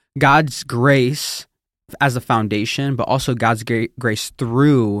 God's grace as a foundation, but also God's grace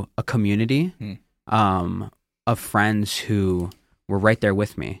through a community of friends who were right there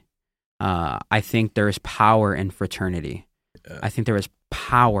with me. I think there is power in fraternity. I think there is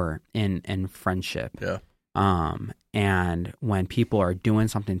power in friendship. And when people are doing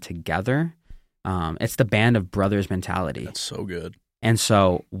something together, it's the band of brothers mentality. That's so good. And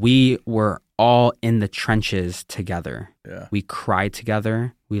so we were all in the trenches together. We cried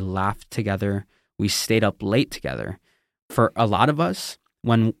together. We laughed together. We stayed up late together. For a lot of us,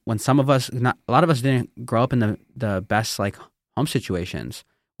 when some of us, a lot of us didn't grow up in the best, like, home situations.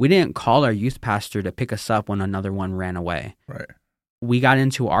 We didn't call our youth pastor to pick us up when another one ran away. Right. We got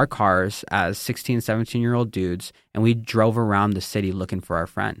into our cars as 16, 17-year-old dudes, and we drove around the city looking for our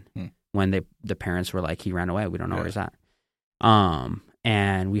friend. When the parents were like, he ran away, we don't know where he's at.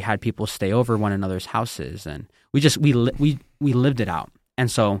 And we had people stay over one another's houses, and we lived it out. And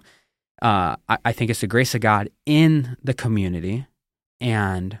so I think it's the grace of God in the community,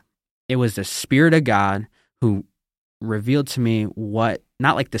 and it was the Spirit of God who revealed to me what,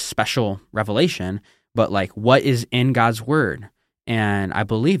 not like the special revelation, but like what is in God's word. And I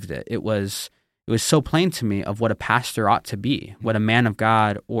believed it. It was so plain to me of what a pastor ought to be, what a man of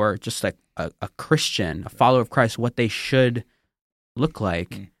God, or just like a Christian, a follower of Christ, what they should look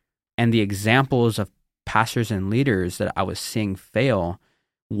like. And the examples of pastors and leaders that I was seeing fail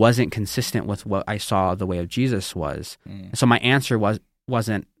wasn't consistent with what I saw the way of Jesus was. So my answer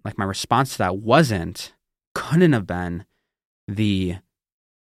wasn't like, my response to that couldn't have been, the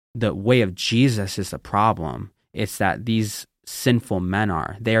way of Jesus is the problem. It's that these sinful men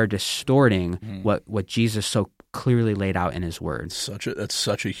they are distorting what Jesus so clearly laid out in his word. That's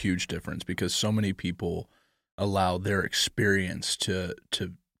such a huge difference, because so many people allow their experience to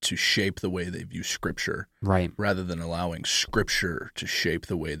shape the way they view Scripture, right? Rather than allowing Scripture to shape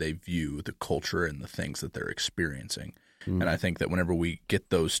the way they view the culture and the things that they're experiencing. And I think that whenever we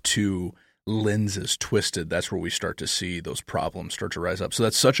get those two lenses twisted, that's where we start to see those problems start to rise up. So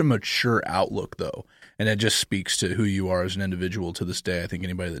that's such a mature outlook, though, and it just speaks to who you are as an individual to this day. I think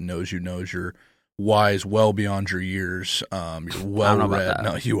anybody that knows you knows you're wise well beyond your years. You're well read.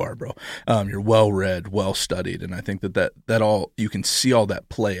 No, you are, bro. You're well read, well studied, and I think that all, you can see all that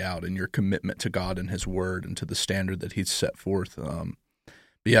play out in your commitment to God and His Word and to the standard that He's set forth. But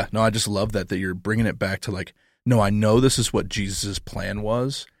yeah, no, I just love that you're bringing it back to like, no, I know this is what Jesus' plan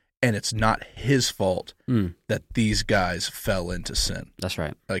was, and it's not His fault that these guys fell into sin. That's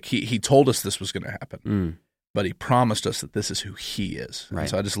right. Like he told us this was going to happen. But He promised us that this is who He is. Right. And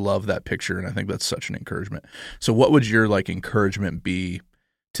so I just love that picture, and I think that's such an encouragement. So what would your encouragement be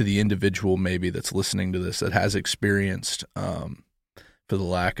to the individual maybe that's listening to this that has experienced, for the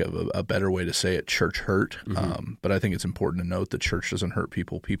lack of a better way to say it, church hurt? But I think it's important to note that church doesn't hurt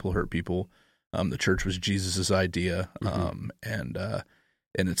people. People hurt people. The church was Jesus's idea, and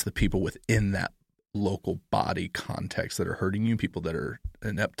it's the people within that local body context that are hurting you, people that are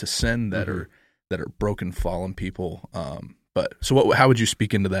inept to sin, that are broken, fallen people. But so how would you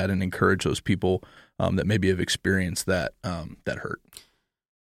speak into that and encourage those people that maybe have experienced that hurt?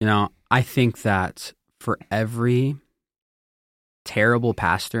 I think that for every terrible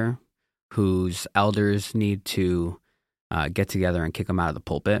pastor whose elders need to get together and kick them out of the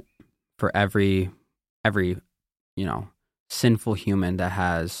pulpit, for every sinful human that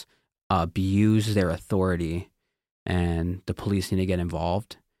has abused their authority and the police need to get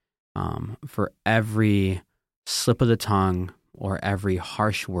involved, for every slip of the tongue or every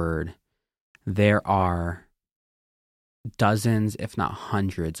harsh word, there are dozens, if not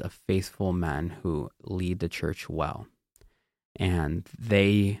hundreds, of faithful men who lead the church well, and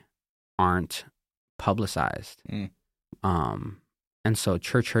they aren't publicized. And so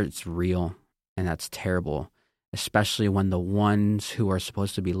church hurt's real, and that's terrible, especially when the ones who are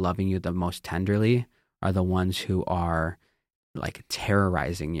supposed to be loving you the most tenderly are the ones who are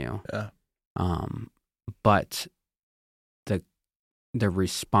terrorizing you. Yeah. But the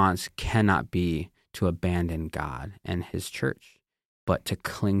response cannot be to abandon God and His church, but to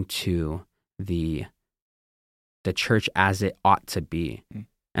cling to the church as it ought to be.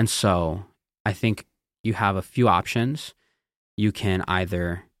 And so I think you have a few options. You can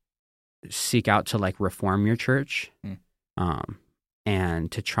either seek out to reform your church,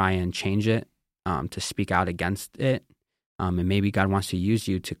 and to try and change it, to speak out against it. And maybe God wants to use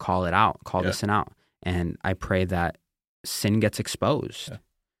you to call it out, the sin out. And I pray that sin gets exposed. Yeah.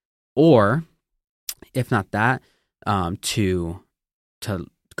 Or, if not that, to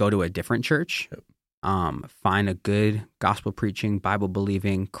go to a different church, find a good gospel-preaching,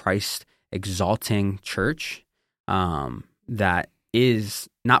 Bible-believing, Christ-exalting church that is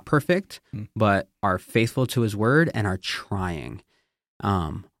not perfect, but are faithful to His word and are trying.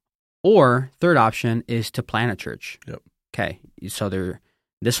 Or, third option is to plant a church. Yep. Okay, so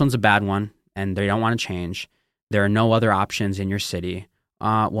this one's a bad one, and they don't want to change. There are no other options in your city.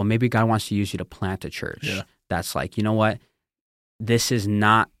 Well, maybe God wants to use you to plant a church. Yeah. That's you know what? This is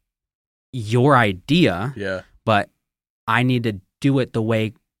not your idea, but I need to do it the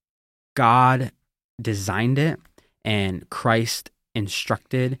way God designed it and Christ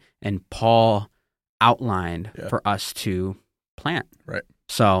instructed and Paul outlined for us to plant. Right.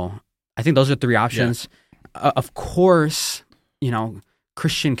 So I think those are three options. Yeah. Of course,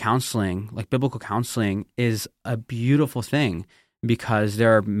 Christian counseling, biblical counseling, is a beautiful thing because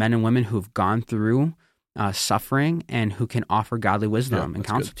there are men and women who've gone through suffering and who can offer godly wisdom and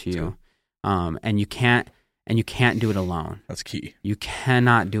counsel to you. And you can't do it alone. That's key. You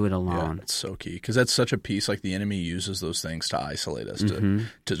cannot do it alone. Yeah, it's so key because that's such a piece. The enemy uses those things to isolate us, to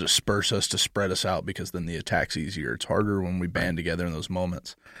disperse us, to spread us out, because then the attack's easier. It's harder when we band together in those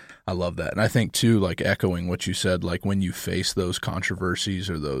moments. I love that. And I think too, echoing what you said, when you face those controversies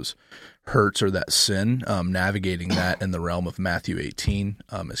or those hurts or that sin, navigating that in the realm of Matthew 18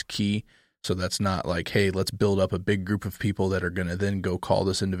 is key. So that's not hey, let's build up a big group of people that are going to then go call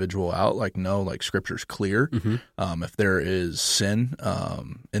this individual out. No, Scripture's clear. If there is sin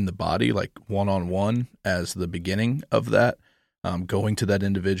in the body, one-on-one as the beginning of that, going to that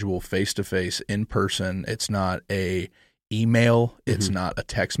individual face-to-face, in person, it's not a email, it's not a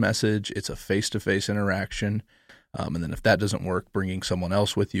text message, it's a face-to-face interaction. And then if that doesn't work, bringing someone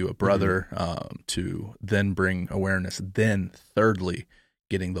else with you, a brother, to then bring awareness. Then thirdly,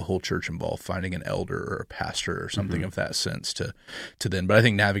 getting the whole church involved, finding an elder or a pastor or something of that sense to then. But I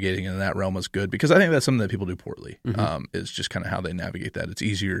think navigating in that realm is good, because I think that's something that people do poorly, is just kind of how they navigate that. It's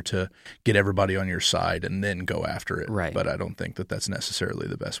easier to get everybody on your side and then go after it. Right. But I don't think that that's necessarily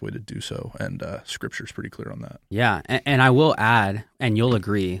the best way to do so. And Scripture's pretty clear on that. Yeah. And I will add, and you'll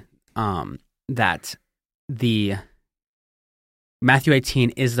agree, that the Matthew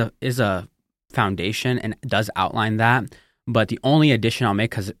 18 is a foundation and does outline that. But the only addition I'll make,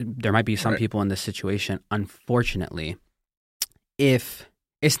 because there might be some people in this situation, unfortunately, if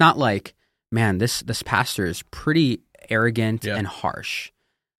it's not like, man, this pastor is pretty arrogant and harsh.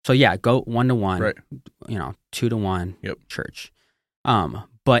 So yeah, go 1-to-1, 2-to-1 church.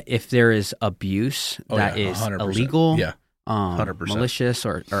 But if there is abuse that is 100%. illegal, 100%. malicious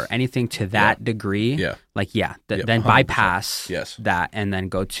or anything to that degree, then bypass that and then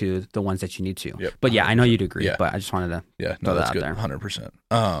go to the ones that you need to. But I know you'd agree, but I just wanted to throw that out good. there.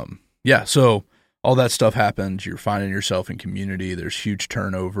 100%. So all that stuff happens. You're finding yourself in community. There's huge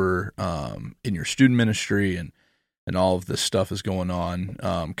turnover in your student ministry, and all of this stuff is going on.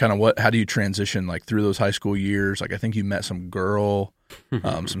 How do you transition like through those high school years? Like I think you met some girl,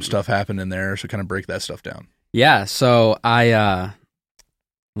 some stuff happened in there. So kind of break that stuff down. Yeah, so I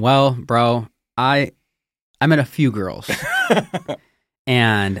met a few girls,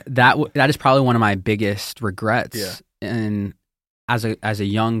 and that is probably one of my biggest regrets. And as a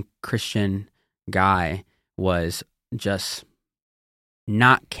young Christian guy, was just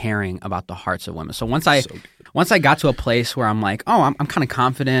not caring about the hearts of women. So once I got to a place where I'm like, oh, I'm kind of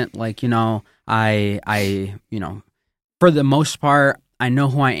confident, like I for the most part, I know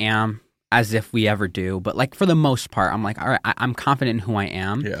who I am. As if we ever do, but like for the most part, I'm like, all right, I'm confident in who I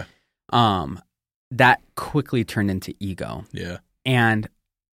am. That quickly turned into ego. And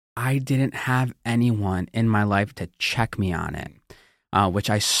I didn't have anyone in my life to check me on it, which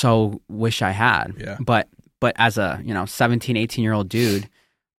I so wish I had. But as a 17, 18-year-old dude,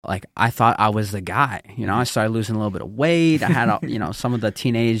 like I thought I was the guy. I started losing a little bit of weight. I had some of the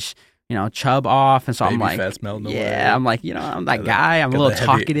teenage chub off, and so Baby I'm like, fat smell, I'm like, I'm that guy. I'm a little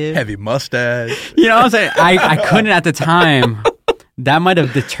talkative, heavy mustache. What I'm saying? I couldn't at the time. That might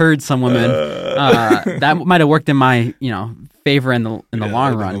have deterred some women. That might have worked in my favor in the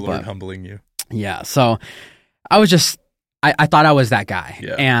long run. The Lord but humbling you. Yeah. So I was just I thought I was that guy,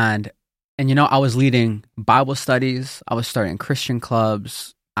 and I was leading Bible studies. I was starting Christian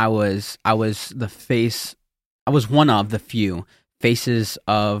clubs. I was the face. I was one of the few faces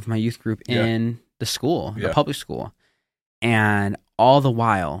of my youth group in the school, the public school. And all the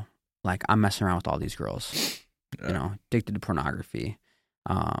while, like I'm messing around with all these girls, addicted to pornography.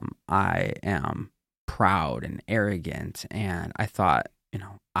 I am proud and arrogant. And I thought,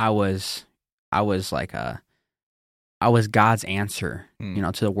 I was God's answer,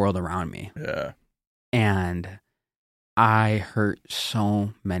 to the world around me. And I hurt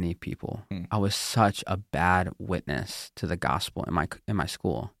so many people. I was such a bad witness to the gospel in my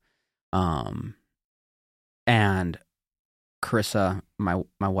school. And Carissa, my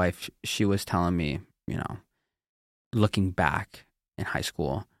wife, she was telling me, looking back in high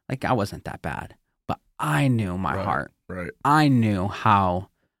school, like I wasn't that bad, but I knew my heart. I knew how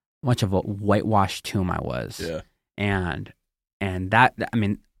much of a whitewashed tomb I was. And that, I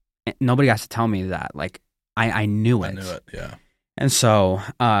mean, nobody has to tell me that. Like I knew it. I knew it. Yeah. And so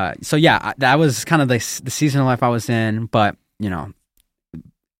that was kind of the season of life I was in. But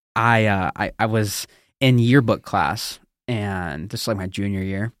I was in yearbook class, and this is like my junior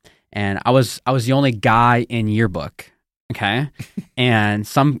year, and I was the only guy in yearbook. Okay, and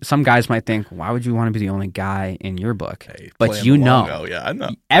some guys might think, why would you want to be the only guy in yearbook? Hey, but I know.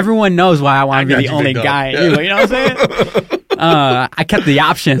 Everyone knows why I want to be the only guy. You know what I'm saying? I kept the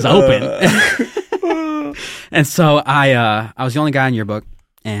options open. And so I was the only guy in yearbook,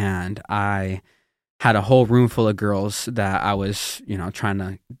 and I had a whole room full of girls that I was, trying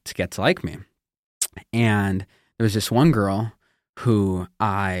to get to like me. And there was this one girl who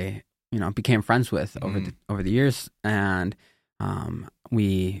I, became friends with over the years. And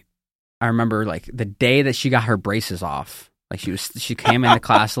I remember like the day that she got her braces off, like she came into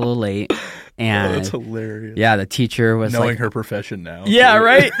class a little late. And that's hilarious. Yeah, the teacher was knowing her profession now. Yeah,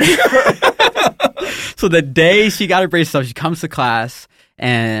 right. So the day she got her braces off, she comes to class,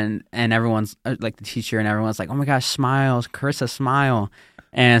 and everyone's like the teacher and everyone's like, "Oh my gosh, smile, Carissa, smile!"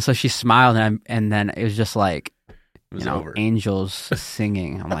 And so she smiled, and then it was just like was over. angels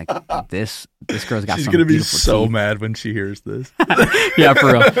singing. I'm like, this girl's got She's some gonna be beautiful so teeth. mad when she hears this. Yeah,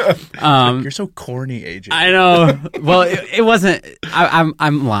 for real. You're so corny, AJ. I know. Well, it wasn't.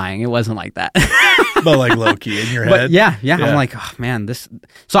 I'm lying. It wasn't like that. But like low key in your But head. yeah. I'm like, oh man, this.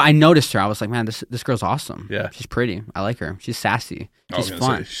 So I noticed her. I was like, man, this girl's awesome. Yeah. She's pretty. I like her. She's sassy. I was She's gonna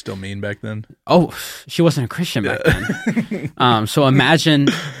fun. say, she's still mean back then. Oh, she wasn't a Christian back then. So imagine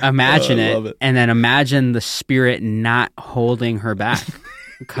love it, it. and then imagine the Spirit not holding her back.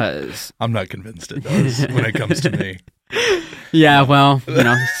 Because I'm not convinced it does when it comes to me. yeah, well,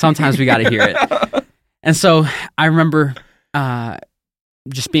 sometimes we got to hear it. And so I remember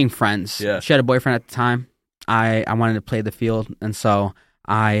just being friends. Yeah. She had a boyfriend at the time. I wanted to play the field, and so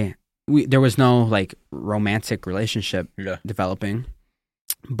there was no like romantic relationship developing.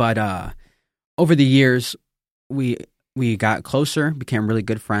 But over the years, we got closer, became really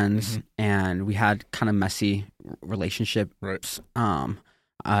good friends, and we had kind of messy relationships. Right.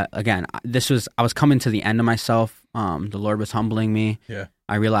 Again, I was coming to the end of myself. The Lord was humbling me. Yeah.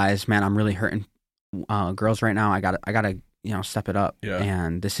 I realized, man, I'm really hurting girls right now. I gotta step it up. Yeah.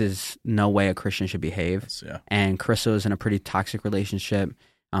 And this is no way a Christian should behave. And Carissa was in a pretty toxic relationship.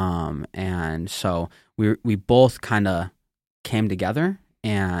 And so we both kind of came together,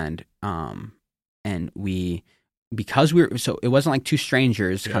 and because so it wasn't like two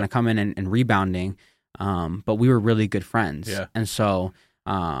strangers kind of coming and rebounding, but we were really good friends. Yeah. And so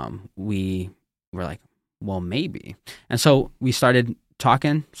we were like, well, maybe. And so we started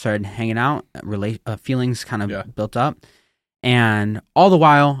talking, started hanging out, feelings kind of built up. And all the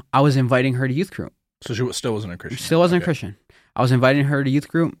while, I was inviting her to youth group. So she still wasn't a Christian? Still wasn't a Christian. I was inviting her to youth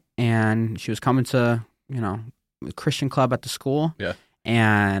group, and she was coming to, a Christian club at the school. Yeah.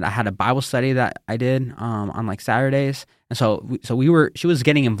 And I had a Bible study that I did on like Saturdays. And so she was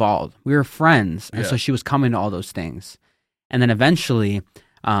getting involved. We were friends. And so she was coming to all those things. And then eventually,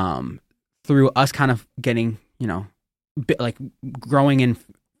 through us kind of getting, like growing in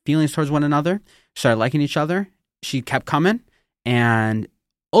feelings towards one another, started liking each other. She kept coming, and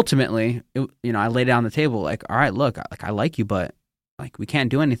ultimately, I laid it on the table like, all right, look, like I like you, but like we can't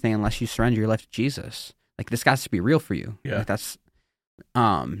do anything unless you surrender your life to Jesus. Like this got to be real for you. Yeah. Like that's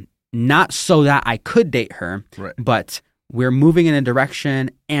not so that I could date her, right, but we're moving in a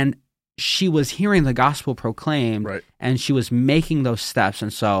direction, and she was hearing the gospel proclaimed, right, and she was making those steps,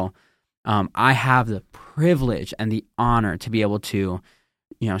 and so I have the privilege and the honor to be able to,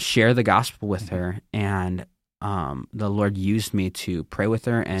 share the gospel with her, and the Lord used me to pray with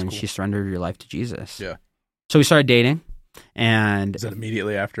her, and she surrendered her life to Jesus. Yeah. So we started dating, and is that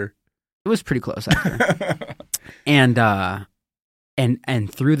immediately after? It was pretty close after.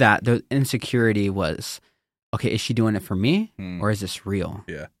 And through that, the insecurity was, okay, is she doing it for me, or is this real?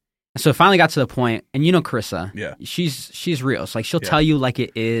 Yeah. So it finally got to the point, and Carissa, she's real. So like she'll tell you like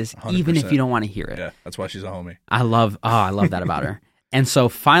it is, 100%. Even if you don't want to hear it. Yeah, that's why she's a homie. I love that about her. And so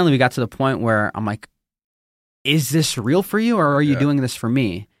finally we got to the point where I'm like, is this real for you, or are you doing this for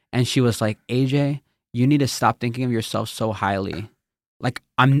me? And she was like, AJ, you need to stop thinking of yourself so highly. Like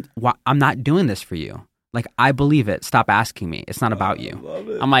I'm not doing this for you. Like I believe it. Stop asking me. It's not about you. Love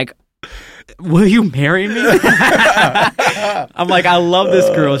it. I'm like, will you marry me? I'm like, I love this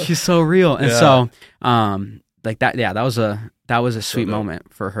girl. She's so real. And so, like that. Yeah, that was a sweet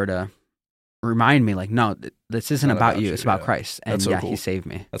moment for her to remind me. Like, no, this isn't about you. It's about Christ. And so cool. He saved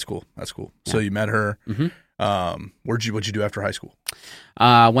me. That's cool. So you met her. Mm-hmm. What'd you do after high school?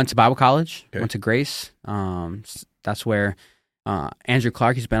 Went to Bible college. Okay. Went to Grace. That's where Andrew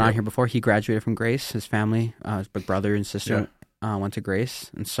Clark, he's been on here before. He graduated from Grace. His family, his big brother and sister, went to Grace,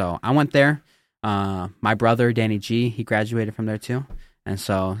 and so I went there. My brother Danny G, he graduated from there too, and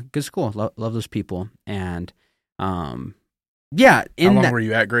so good school. Love those people, and How long were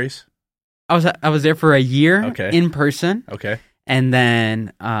you at Grace? I was there for a year in person. Okay, and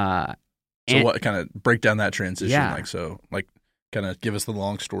then so what kind of break down that transition? Kind of give us the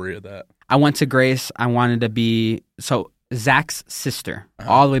long story of that. I went to Grace. I wanted to be Zach's sister,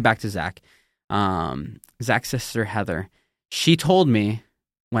 all the way back to Zach. Zach's sister, Heather, she told me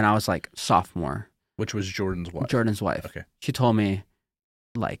when I was like sophomore. Which was Jordan's wife? Jordan's wife. Okay. She told me,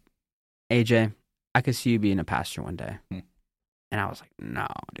 like, AJ, I could see you being a pastor one day. And I was like, no,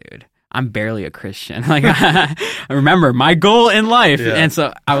 dude. I'm barely a Christian. Like, I remember my goal in life. Yeah. And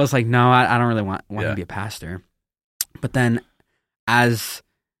so I was like, no, I don't really want to be a pastor. But then as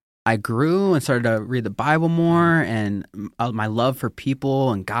I grew and started to read the Bible more, and my love for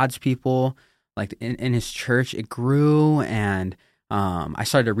people and God's people, like in his church, it grew, and I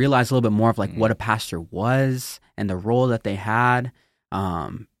started to realize a little bit more of like what a pastor was and the role that they had.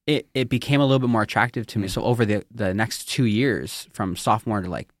 it became a little bit more attractive to me. So over the next 2 years, from sophomore to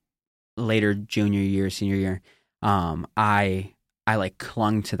like later junior year, senior year, I like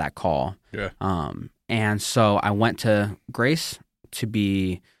clung to that call. Yeah. And so I went to Grace to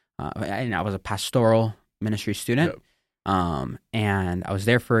be, and I was a pastoral ministry student. Yep. And I was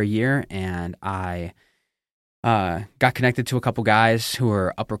there for a year, and I got connected to a couple guys who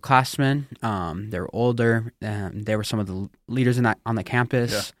were upperclassmen. They were older. They were some of the leaders on the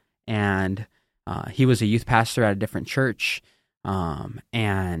campus. Yeah. And he was a youth pastor at a different church.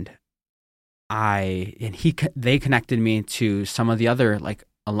 And they connected me to some of the other like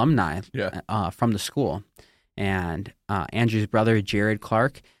alumni from the school. And Andrew's brother, Jared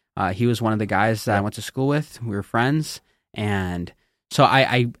Clark, he was one of the guys that I went to school with. We were friends. And so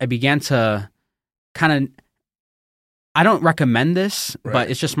I began to kind of, I don't recommend this,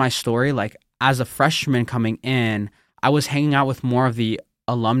 but it's just my story. Like as a freshman coming in, I was hanging out with more of the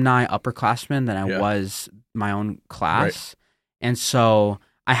alumni upperclassmen than I was my own class. Right. And so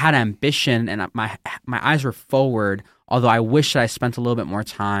I had ambition, and my eyes were forward, although I wish that I spent a little bit more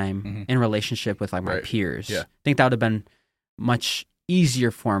time in relationship with like my peers. Yeah. I think that would have been much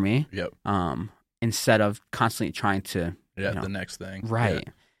easier for me. Yep. Instead of constantly trying to the next thing. Right.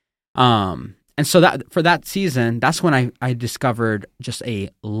 Yeah. And so that for that season, that's when I discovered just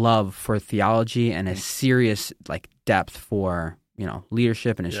a love for theology and a serious like depth for,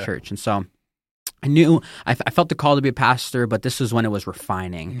 leadership in his church. And so I knew I felt the call to be a pastor, but this was when it was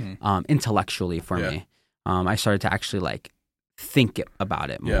refining intellectually for me. I started to actually like think about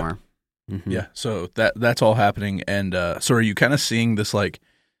it more. Yeah. So that's all happening. And so are you kind of seeing this like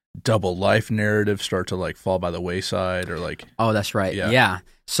double life narrative start to like fall by the wayside, or like? Oh, that's right. Yeah.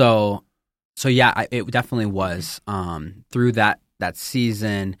 So it definitely was. Through that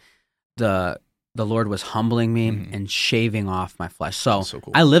season, the Lord was humbling me and shaving off my flesh. So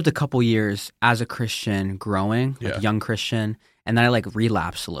cool. I lived a couple years as a Christian, growing, like a young Christian, and then I like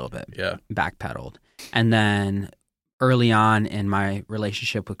relapsed a little bit, backpedaled. And then early on in my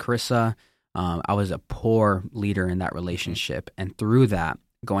relationship with Carissa, I was a poor leader in that relationship. And through that,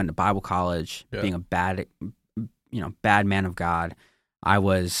 going to Bible college, being a bad man of God, I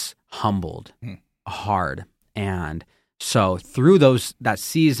was humbled hard. And so through that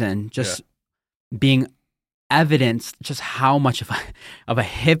season, just being evidenced just how much of a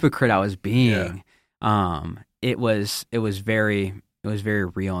hypocrite I was being, it was very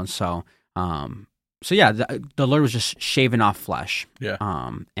real. And so the Lord was just shaving off flesh.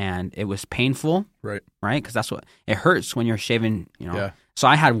 And it was painful, right? Because that's what it hurts when you're shaving. So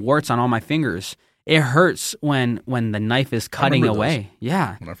I had warts on all my fingers. It hurts when the knife is cutting away.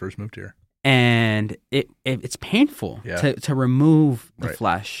 Yeah, when I first moved here. And it's painful to remove the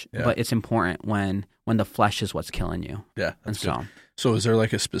flesh, but it's important when the flesh is what's killing you. Yeah, that's good. So is there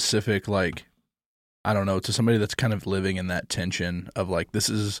like a specific, like, I don't know, to somebody that's kind of living in that tension of like, this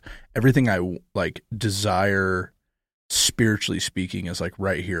is everything I like desire spiritually speaking is like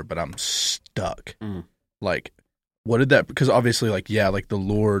right here, but I'm stuck. Like, what did that, because obviously like, like the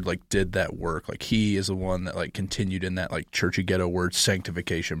Lord like did that work. Like he is the one that like continued in that like churchy ghetto word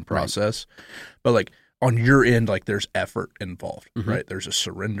sanctification process. But like on your end, like there's effort involved, right? There's a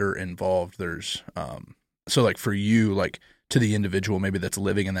surrender involved. There's, so like for you, like to the individual, maybe that's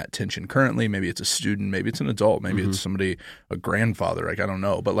living in that tension currently, maybe it's a student, maybe it's an adult, maybe it's somebody, a grandfather, like, I don't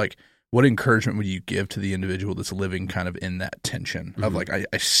know. But like, what encouragement would you give to the individual that's living kind of in that tension of like,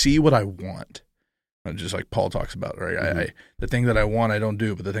 I see what I want. Just like Paul talks about, right? I the thing that I want, I don't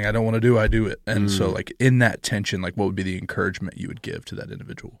do, but the thing I don't want to do, I do it. And so like in that tension, like what would be the encouragement you would give to that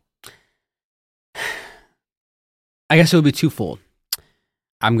individual? I guess it would be twofold.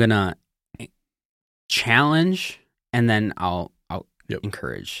 I'm going to challenge and then I'll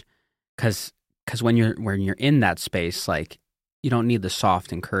encourage. Cause when you're in that space, like you don't need the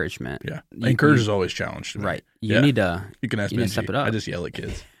soft encouragement. Yeah. Encourage is always challenged. Right. You need to, you can ask me to step it up. I just yell at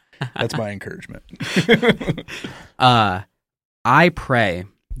kids. That's my encouragement. I pray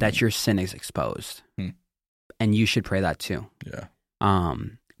that your sin is exposed, and you should pray that too. Yeah.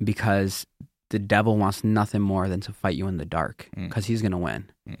 Because the devil wants nothing more than to fight you in the dark, because he's going to win.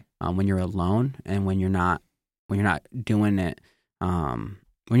 When you're alone and when you're not doing it, when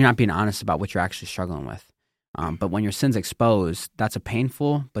you're not being honest about what you're actually struggling with. But when your sin's exposed, that's a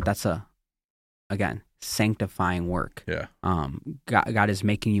painful, but that's again, sanctifying work. Yeah. God is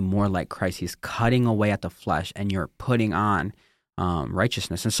making you more like Christ. He's cutting away at the flesh, and you're putting on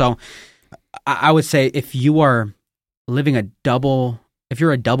righteousness. And so, I would say if you are living if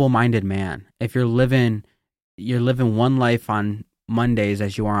you're a double-minded man, if you're living one life on Mondays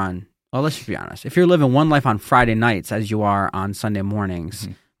as you are on, well, let's just be honest. If you're living one life on Friday nights as you are on Sunday mornings,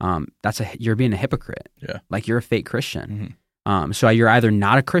 you're being a hypocrite. Yeah. Like you're a fake Christian. So you're either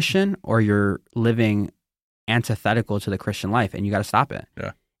not a Christian or you're living antithetical to the Christian life, and you got to stop it.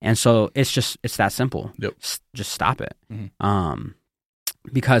 Yeah. And so it's that simple. Yep. Just stop it.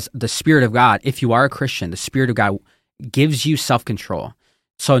 Because the Spirit of God, if you are a Christian, the Spirit of God gives you self-control.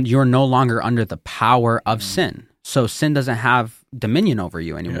 So you're no longer under the power of sin. So sin doesn't have dominion over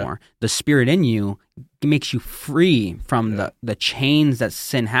you anymore. Yeah. The Spirit in you makes you free from the chains that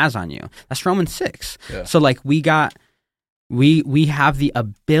sin has on you. That's Romans 6. Yeah. So like we have the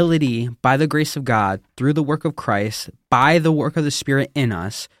ability by the grace of God, through the work of Christ, by the work of the Spirit in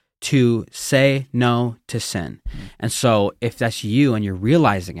us, to say no to sin. And so if that's you and you're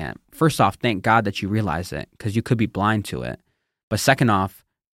realizing it, first off, thank God that you realize it, because you could be blind to it. But second off,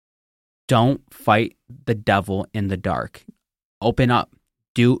 don't fight the devil in the dark. Open up.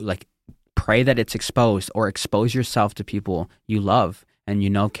 Pray that it's exposed, or expose yourself to people you love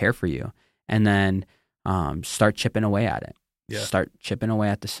and care for you. And then start chipping away at it. Yeah. Start chipping away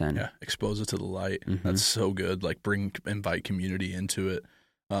at the sin. Yeah, expose it to the light. That's so good. Like invite community into it.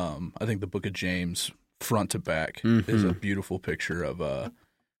 I think the book of James, front to back, is a beautiful picture of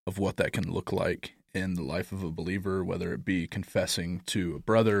what that can look like in the life of a believer, whether it be confessing to a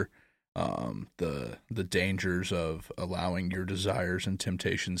brother, the dangers of allowing your desires and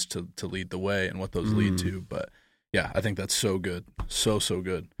temptations to lead the way and what those lead to. But yeah, I think that's so good. So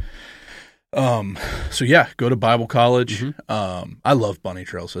good. So yeah, go to Bible college. I love bunny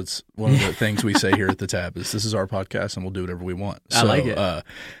trails. It's one of the things we say here at the Tab is this is our podcast and we'll do whatever we want. I like it.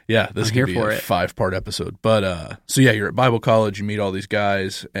 This could be a 5-part episode. But so yeah, you're at Bible college, you meet all these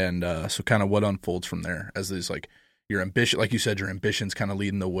guys, and so kind of what unfolds from there as these like your ambition, like you said, your ambition's kind of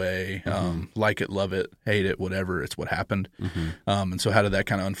leading the way. Like it, love it, hate it, whatever. It's what happened. And so how did that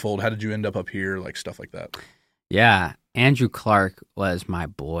kind of unfold? How did you end up here? Like stuff like that. Yeah, Andrew Clark was my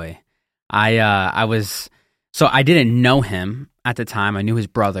boy. I didn't know him at the time. I knew his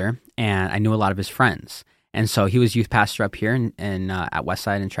brother, and I knew a lot of his friends. And so he was youth pastor up here in at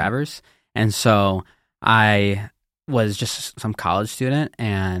Westside and Traverse. And so I was just some college student,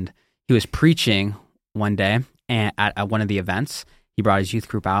 and he was preaching one day at one of the events. He brought his youth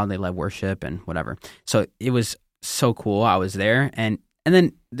group out. They led worship and whatever. So it was so cool. I was there, and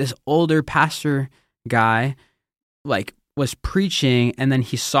then this older pastor guy, like, was preaching, and then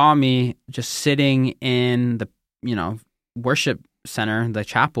he saw me just sitting in the worship center, the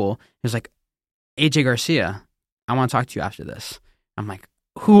chapel. He was like, AJ Garcia, I want to talk to you after this. I'm like,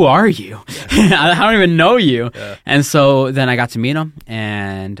 who are you? I don't even know you. Yeah. And so then I got to meet him,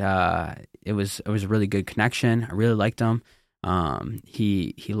 and it was a really good connection. I really liked him.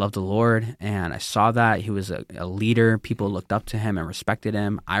 He loved the Lord, and I saw that he was a leader. People looked up to him and respected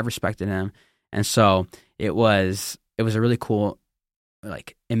him. I respected him. And so it was a really cool,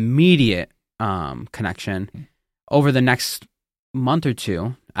 like, immediate connection. Over the next month or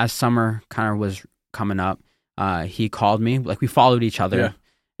two, as summer kind of was coming up, he called me. Like, we followed each other,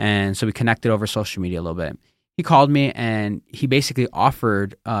 and so we connected over social media a little bit. He called me, and he basically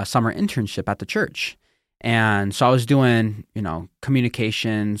offered a summer internship at the church. And so I was doing,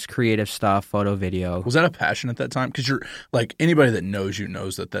 communications, creative stuff, photo, video. Was that a passion at that time? Because you're like, anybody that knows you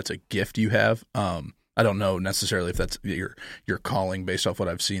knows that that's a gift you have. I don't know necessarily if that's your calling based off what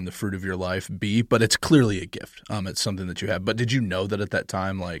I've seen the fruit of your life be, but it's clearly a gift. It's something that you have. But did you know that at that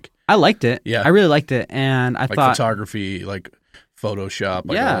time, like, I liked it. Yeah, I really liked it, and I thought photography, like Photoshop,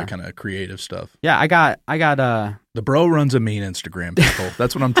 like all that kind of creative stuff. Yeah, I got the bro runs a mean Instagram, people.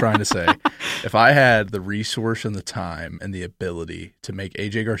 That's what I'm trying to say. If I had the resource and the time and the ability to make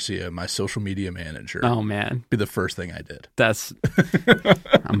AJ Garcia my social media manager, oh man, be the first thing I did. That's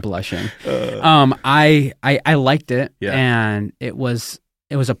I'm blushing. I liked it, and it was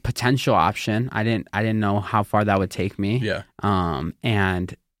a potential option. I didn't know how far that would take me. Yeah.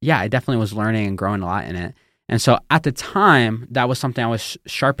 And yeah, I definitely was learning and growing a lot in it. And so at the time, that was something I was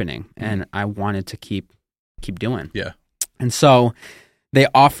sharpening, and I wanted to keep doing. Yeah. And so they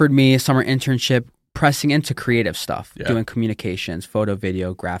offered me a summer internship pressing into creative stuff, doing communications, photo,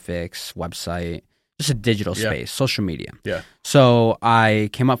 video, graphics, website, just a digital space, social media. Yeah. So I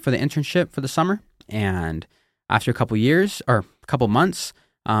came up for the internship for the summer, and after a couple months,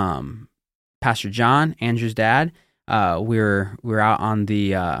 Pastor John, Andrew's dad, we were out on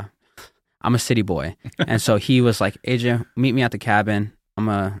the I'm a city boy. And so he was like, AJ, meet me at the cabin.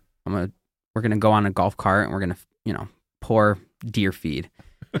 We're going to go on a golf cart, and we're going to, pour deer feed.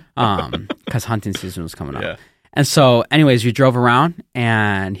 Cause hunting season was coming up. Yeah. And so anyways, we drove around,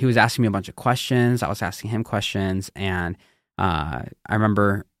 and he was asking me a bunch of questions. I was asking him questions. And, I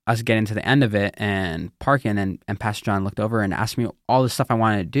remember us getting to the end of it and parking, and Pastor John looked over and asked me all the stuff I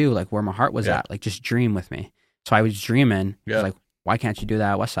wanted to do, like where my heart was at, like just dream with me. So I was dreaming. He was like, why can't you do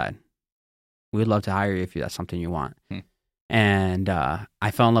that at Westside? We would love to hire you if that's something you want. And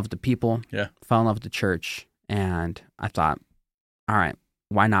I fell in love with the people, fell in love with the church, and I thought, all right,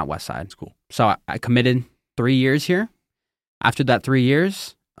 why not Westside? It's cool. So I committed 3 years here. After that 3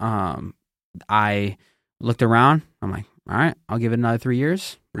 years, I looked around. I'm like, all right, I'll give it another 3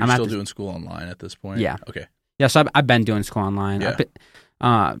 years. Were you still doing school online at this point? Yeah. Okay. Yeah, so I've been doing school online. Yeah.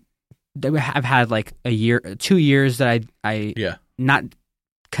 I've had like 2 years that I not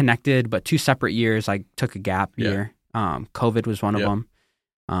connected, but 2 separate years. I took a gap year. COVID was one of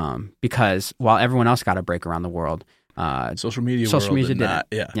them, because while everyone else got a break around the world, social media did not,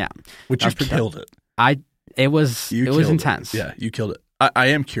 it. Yeah. Which you killed it. It was intense. Yeah, you killed it. I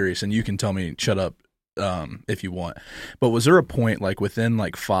am curious, and you can tell me, shut up if you want. But was there a point, like within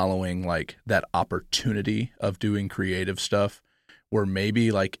like following like that opportunity of doing creative stuff, where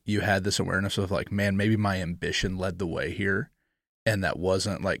maybe like you had this awareness of like, man, maybe my ambition led the way here, and that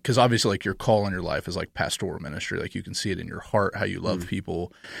wasn't like, because obviously like your call in your life is like pastoral ministry, like you can see it in your heart, how you love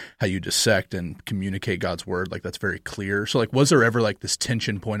people, how you dissect and communicate God's word, like that's very clear. So like, was there ever like this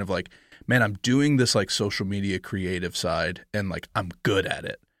tension point of like, man, I'm doing this like social media creative side and like I'm good at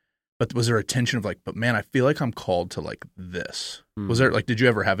it, but was there a tension of like, but man, I feel like I'm called to like this? Was there like, did you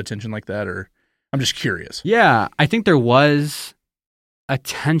ever have a tension like that? Or I'm just curious. Yeah, I think there was a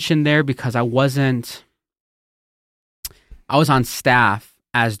tension there because I was on staff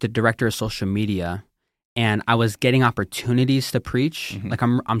as the director of social media, and I was getting opportunities to preach. Like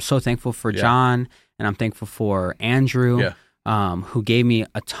I'm so thankful for John, and I'm thankful for Andrew, who gave me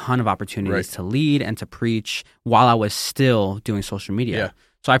a ton of opportunities to lead and to preach while I was still doing social media.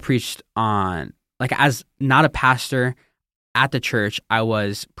 So I preached on, like, as not a pastor at the church, I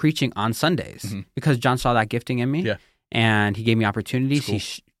was preaching on Sundays because John saw that gifting in me, and he gave me opportunities. Cool.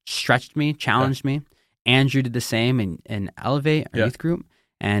 He stretched me, challenged me. Andrew did the same in Elevate, our youth group,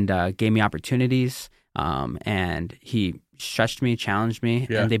 and gave me opportunities. And he stretched me, challenged me,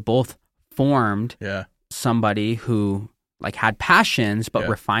 and they both formed somebody who like had passions but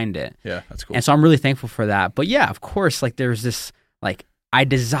refined it. Yeah, that's cool. And so I'm really thankful for that. But yeah, of course, like there's this like I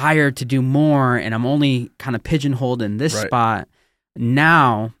desire to do more, and I'm only kind of pigeonholed in this spot.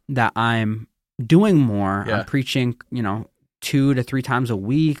 Now that I'm doing more, I'm preaching, 2 to 3 times a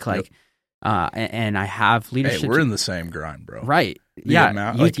week, like. And I have leadership. Hey, we're in the same grind, bro. Right.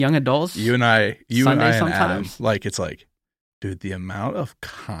 Amount, youth, like, young adults. You and I and Adam, like, it's like, dude, the amount of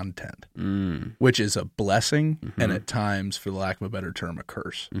content, which is a blessing and at times, for the lack of a better term, a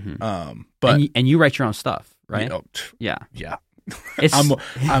curse. But and you write your own stuff, right? Yeah.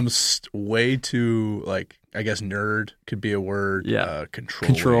 I'm way too, like, I guess nerd could be a word. Yeah.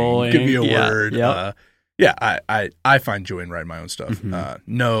 Controlling could be a word. I find joy in writing my own stuff.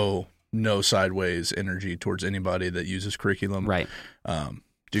 No sideways energy towards anybody that uses curriculum. Right.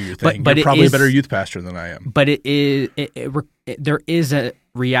 Do your thing. But you're probably a better youth pastor than I am. But there is a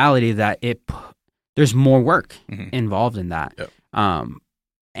reality that there's more work involved in that. Yep.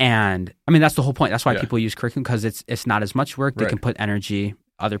 And I mean, that's the whole point. That's why people use curriculum, because it's not as much work. They can put energy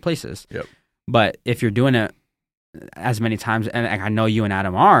other places. Yep. But if you're doing it as many times, and I know you and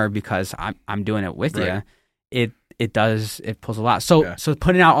Adam are, because I'm doing it with you, it pulls a lot. So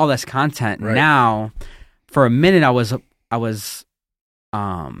putting out all this content now, for a minute I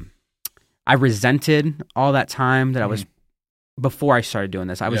resented all that time that I was, before I started doing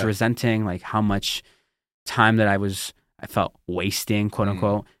this, I was resenting like how much time that I felt wasting, quote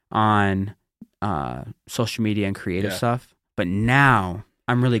unquote, on social media and creative stuff. But now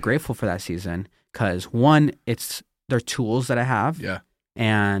I'm really grateful for that season, because one, they're tools that I have. Yeah.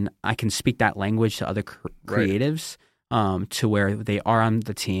 And I can speak that language to other creatives, to where they are on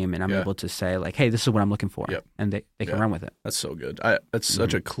the team, and I'm able to say like, "Hey, this is what I'm looking for," and they can run with it. That's so good. That's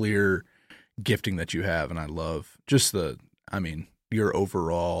such a clear gifting that you have, and I love just your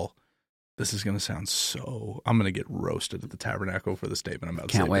overall. This is going to sound I'm going to get roasted at the Tabernacle for the statement I'm about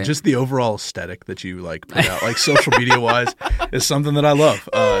to say. Wait. But just the overall aesthetic that you like put out, like social media wise, is something that I love.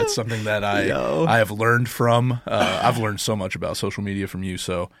 It's something that I have learned from. I've learned so much about social media from you.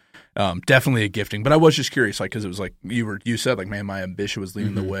 So definitely a gifting. But I was just curious, like, because it was like you said, like, man, my ambition was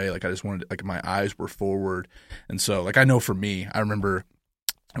leading the way. Like, I just wanted, like, my eyes were forward. And so, like, I know for me, I remember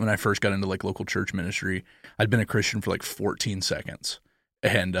when I first got into like local church ministry, I'd been a Christian for like 14 seconds.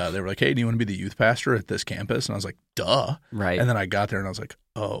 And they were like, "Hey, do you want to be the youth pastor at this campus?" And I was like, "Duh." Right. And then I got there and I was like,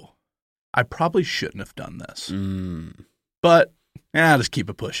 "Oh, I probably shouldn't have done this." But I'll just keep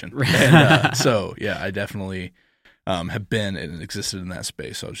it pushing. And so, yeah, I definitely have been and existed in that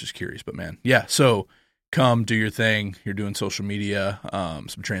space. So I was just curious, but man, yeah. So come do your thing. You're doing social media.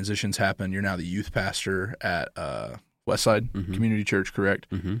 Some transitions happen. You're now the youth pastor at Westside Community Church, correct?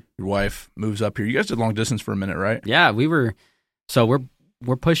 Mm-hmm. Your wife moves up here. You guys did long distance for a minute, right? Yeah, we were. So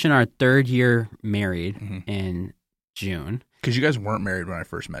we're pushing our 3rd year married in June. Because you guys weren't married when I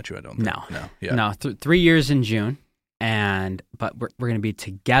first met you, I don't think. No. 3 years in June, but we're going to be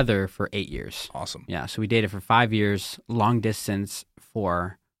together for 8 years. Awesome. Yeah, so we dated for 5 years, long distance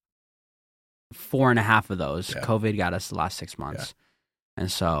for 4.5 of those. Yeah. COVID got us the last 6 months. Yeah.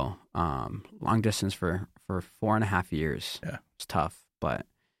 And so long distance for 4.5 years. Yeah. It's tough, but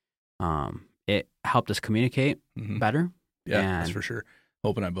it helped us communicate better. Yeah, that's for sure.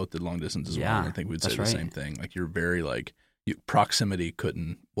 Hope and I both did long distance as well. And I think we'd say the same thing. Like you're very proximity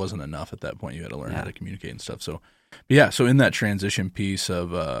wasn't enough at that point. You had to learn how to communicate and stuff. So, so in that transition piece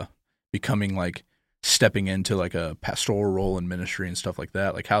of becoming stepping into a pastoral role in ministry and stuff like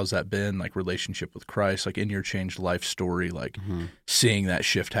that, how's that been? Relationship with Christ, in your changed life story, seeing that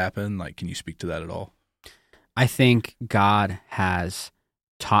shift happen. Can you speak to that at all? I think God has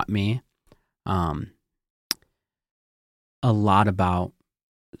taught me a lot about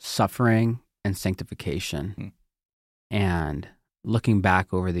suffering and sanctification. And looking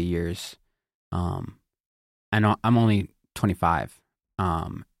back over the years, I know I'm only 25,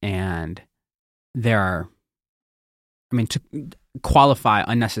 and there are, to qualify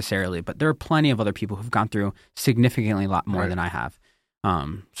unnecessarily, but there are plenty of other people who've gone through significantly a lot more than I have.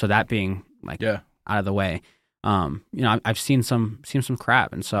 So that being out of the way, I've seen some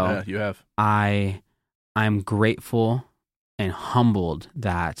crap, and so you have. I'm grateful and humbled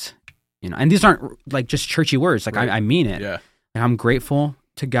that, and these aren't just churchy words. I mean it. Yeah. I'm grateful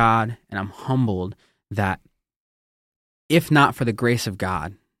to God, and I'm humbled that if not for the grace of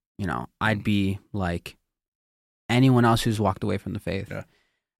God, I'd be like anyone else who's walked away from the faith. Yeah.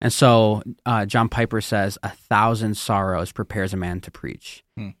 And so John Piper says, 1,000 sorrows prepares a man to preach.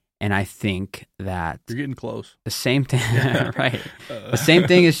 And I think that you're getting close. The same thing, right? The same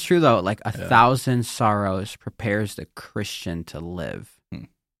thing is true though. 1,000 sorrows prepares the Christian to live.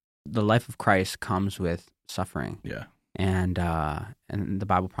 The life of Christ comes with suffering. Yeah, and the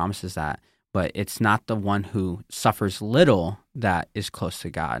Bible promises that. But it's not the one who suffers little that is close to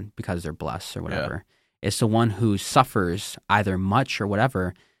God because they're blessed or whatever. Yeah. It's the one who suffers either much or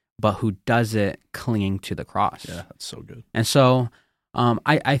whatever, but who does it clinging to the cross. Yeah, that's so good. And so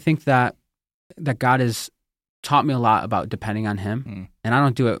I think that God has taught me a lot about depending on Him, and I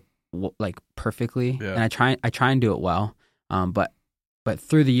don't do it perfectly, and I try and do it well. But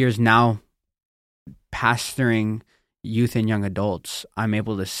through the years now, pastoring youth and young adults, I'm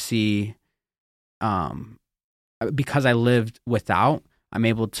able to see, because I lived without, I'm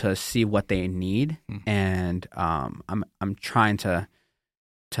able to see what they need, and I'm trying to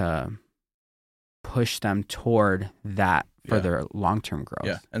push them toward that for their long-term growth.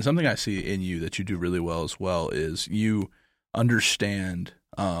 Yeah, and something I see in you that you do really well as well is you understand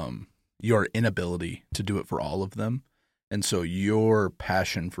your inability to do it for all of them, and so your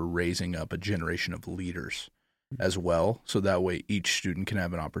passion for raising up a generation of leaders as well, so that way each student can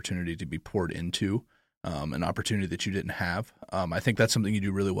have an opportunity to be poured into, an opportunity that you didn't have. I think that's something you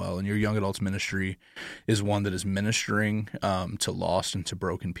do really well, and your young adults ministry is one that is ministering to lost and to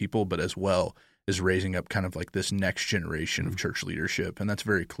broken people, but as well is raising up kind of this next generation of church leadership, and that's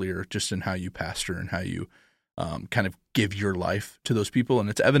very clear just in how you pastor and how you kind of give your life to those people, and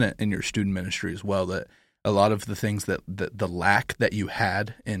it's evident in your student ministry as well that a lot of the things that the lack that you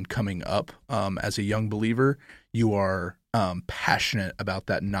had in coming up as a young believer, you are passionate about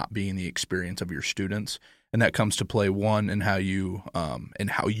that not being the experience of your students, and that comes to play one in how you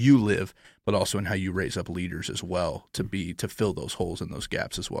live, but also in how you raise up leaders as well to fill those holes and those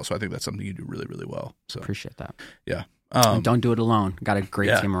gaps as well. So I think that's something you do really, really well. So appreciate that. Yeah, don't do it alone. Got a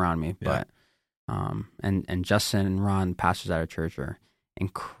great team around me, but and Justin and Ron, pastors at our church, are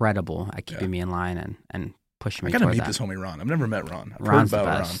incredible at keeping me in line and pushing me toward that. I got to meet this homie Ron. I've never met Ron. I've Ron's heard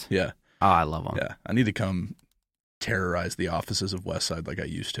about the best. Ron. Yeah. Oh, I love him. Yeah. I need to come terrorize the offices of Westside like I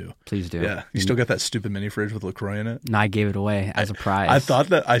used to. Please do. Yeah. You still got that stupid mini fridge with LaCroix in it? No, I gave it away as a prize. I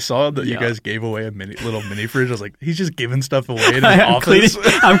saw that you guys gave away a little mini fridge. I was like, he's just giving stuff away in his office.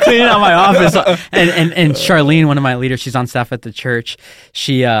 I'm cleaning out my office. And Charlene, one of my leaders, she's on staff at the church.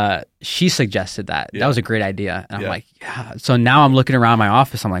 She suggested that. That was a great idea. And I'm like, yeah. So now I'm looking around my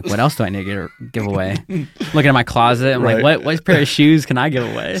office. I'm like, what else do I need to give away? Looking at my closet. I'm like, what pair of shoes can I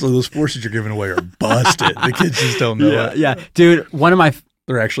give away? So those forces you're giving away are busted. The kids just don't know it. Yeah. Dude,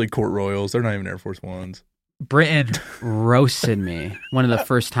 they're actually Court Royals. They're not even Air Force Ones. Britton roasted me one of the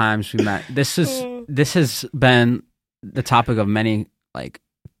first times we met. This has been the topic of many like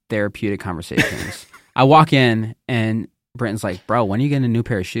therapeutic conversations. I walk in and Britton's like, "Bro, when are you getting a new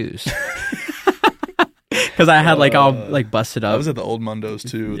pair of shoes?" Because I had like all like busted up. I was at the old Mundos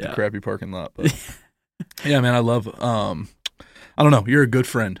too, the crappy parking lot. But yeah, man, I love. I don't know. You're a good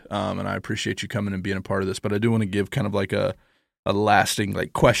friend, and I appreciate you coming and being a part of this. But I do want to give kind of like a lasting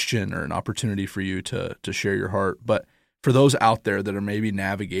like question or an opportunity for you to share your heart. But for those out there that are maybe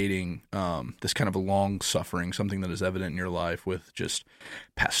navigating this kind of a long suffering, something that is evident in your life with just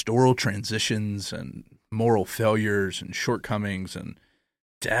pastoral transitions and moral failures and shortcomings and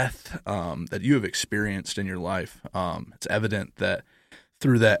death that you have experienced in your life, it's evident that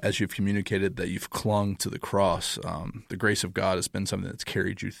through that, as you've communicated, that you've clung to the cross. The grace of God has been something that's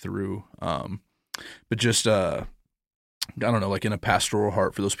carried you through. But just, I don't know, like in a pastoral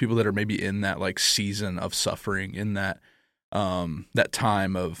heart for those people that are maybe in that like season of suffering, in that that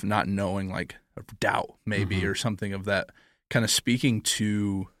time of not knowing, like of doubt maybe, or something of that, kind of speaking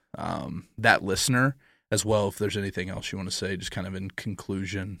to that listener as well. If there's anything else you want to say, just kind of in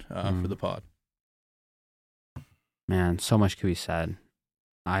conclusion for the pod. Man, so much could be said.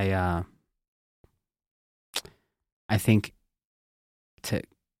 I think to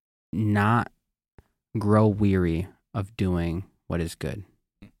not grow weary of doing what is good,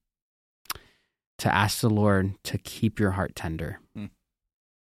 to ask the Lord to keep your heart tender,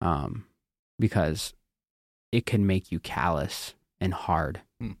 because it can make you callous and hard,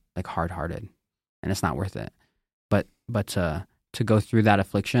 like hard-hearted, and it's not worth it. But to go through that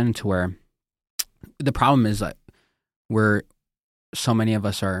affliction to where the problem is that so many of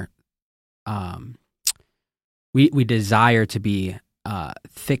us are, we desire to be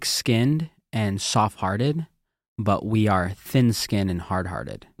thick-skinned and soft-hearted, but we are thin-skinned and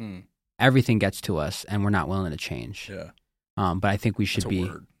hard-hearted. Everything gets to us, and we're not willing to change. Yeah. But I think we should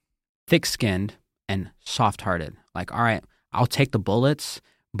be thick-skinned and soft-hearted. Like, all right, I'll take the bullets,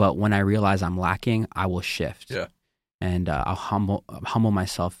 but when I realize I'm lacking, I will shift. Yeah. And I'll humble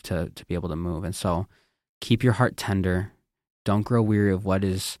myself to be able to move. And so, keep your heart tender. Don't grow weary of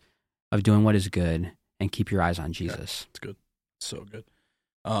doing what is good, and keep your eyes on Jesus. It's good. So good.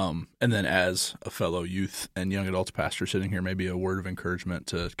 And then as a fellow youth and young adults pastor sitting here, maybe a word of encouragement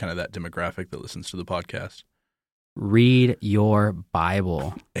to kind of that demographic that listens to the podcast. Read your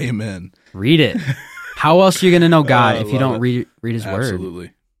Bible. Amen. Read it. How else are you going to know God if you don't read His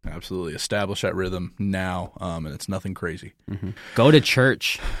Word? Absolutely. Establish that rhythm now, and it's nothing crazy. Go to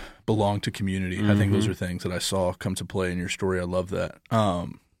church. Belong to community. I think those are things that I saw come to play in your story. I love that.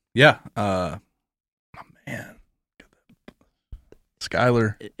 Man.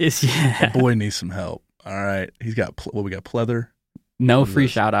 Skylar, the boy needs some help. All right. He's got, we got pleather. No free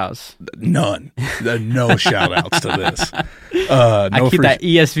shout-outs. None. No shout-outs to this. I keep that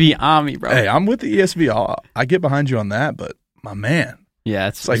ESV on me, bro. Hey, I'm with the ESV. I get behind you on that, but my man. Yeah.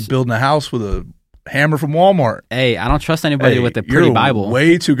 It's like building a house with a hammer from Walmart. Hey, I don't trust anybody with a pretty Bible. You're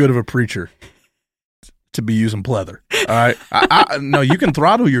way too good of a preacher to be using pleather. All right. No, you can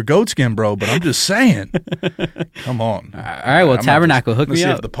throttle your goat skin, bro, but I'm just saying. Come on. All right. Well, Tabernacle, hook me see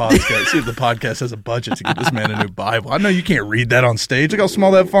up. If the podcast has a budget to get this man a new Bible. I know you can't read that on stage. Look how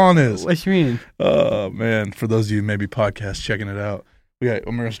small that font is. What you mean? Oh, man. For those of you maybe podcast checking it out,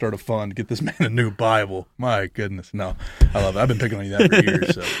 I'm going to start a fund to get this man a new Bible. My goodness. No, I love it. I've been picking on you that for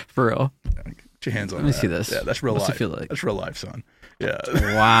years. So. For real. Get your hands on Let me see this. Yeah, that's real What's life. It feel like? That's real life, son. Yeah.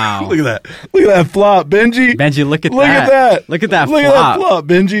 Wow. Look at that. Look at that flop, Benji. Benji, look at that. Look at that. Look at that flop. Look at that flop,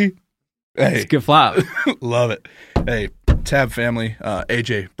 Benji. Hey. It's a good flop. Love it. Hey, Tab family,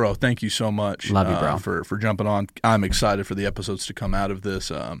 AJ, bro, thank you so much. Love you, bro. For jumping on. I'm excited for the episodes to come out of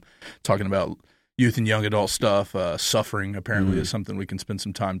this. Talking about youth and young adult stuff. Suffering apparently is something we can spend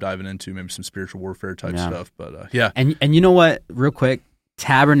some time diving into, maybe some spiritual warfare type stuff. But yeah. And you know what? Real quick,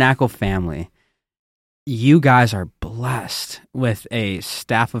 Tabernacle family. You guys are blessed with a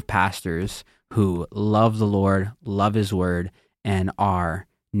staff of pastors who love the Lord, love His Word, and are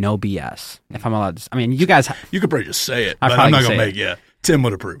no BS. If I'm allowed to, I mean, you guys. You could probably just say it, but I'm not gonna make it. Yeah, Tim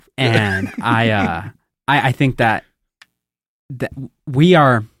would approve. And I think that we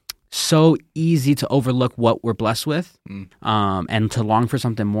are so easy to overlook what we're blessed with, and to long for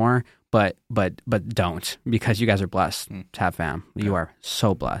something more. But don't, because you guys are blessed. Tab fam, you are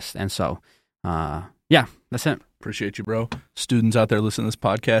so blessed, and so. Yeah, that's it. Appreciate you, bro. Students out there listening to this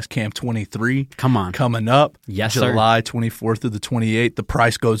podcast, Camp 23. Come on. Coming up. Yes, July 24th through the 28th. The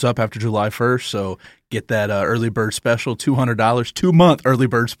price goes up after July 1st, so get that early bird special, $200, 2-month early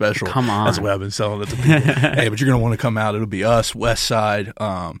bird special. Come on. That's what I've been selling it to people. Hey, but you're going to want to come out. It'll be us, West Side.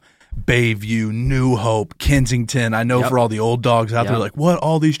 Bayview, New Hope, Kensington. I know for all the old dogs out there, like, what?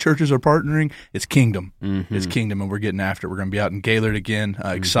 All these churches are partnering? It's Kingdom. It's Kingdom, and we're getting after it. We're going to be out in Gaylord again.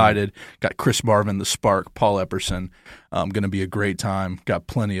 Excited. Got Chris Marvin, the Spark, Paul Epperson. Going to be a great time. Got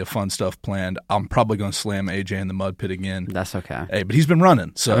plenty of fun stuff planned. I'm probably going to slam AJ in the mud pit again. That's okay. Hey, but he's been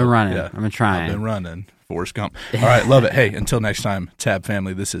running. So I've been running. Yeah, I've been trying. I've been running. Forrest Gump. All right, love it. Hey, until next time, Tab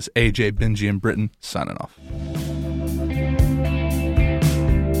family, this is AJ, Benji, and Britton signing off.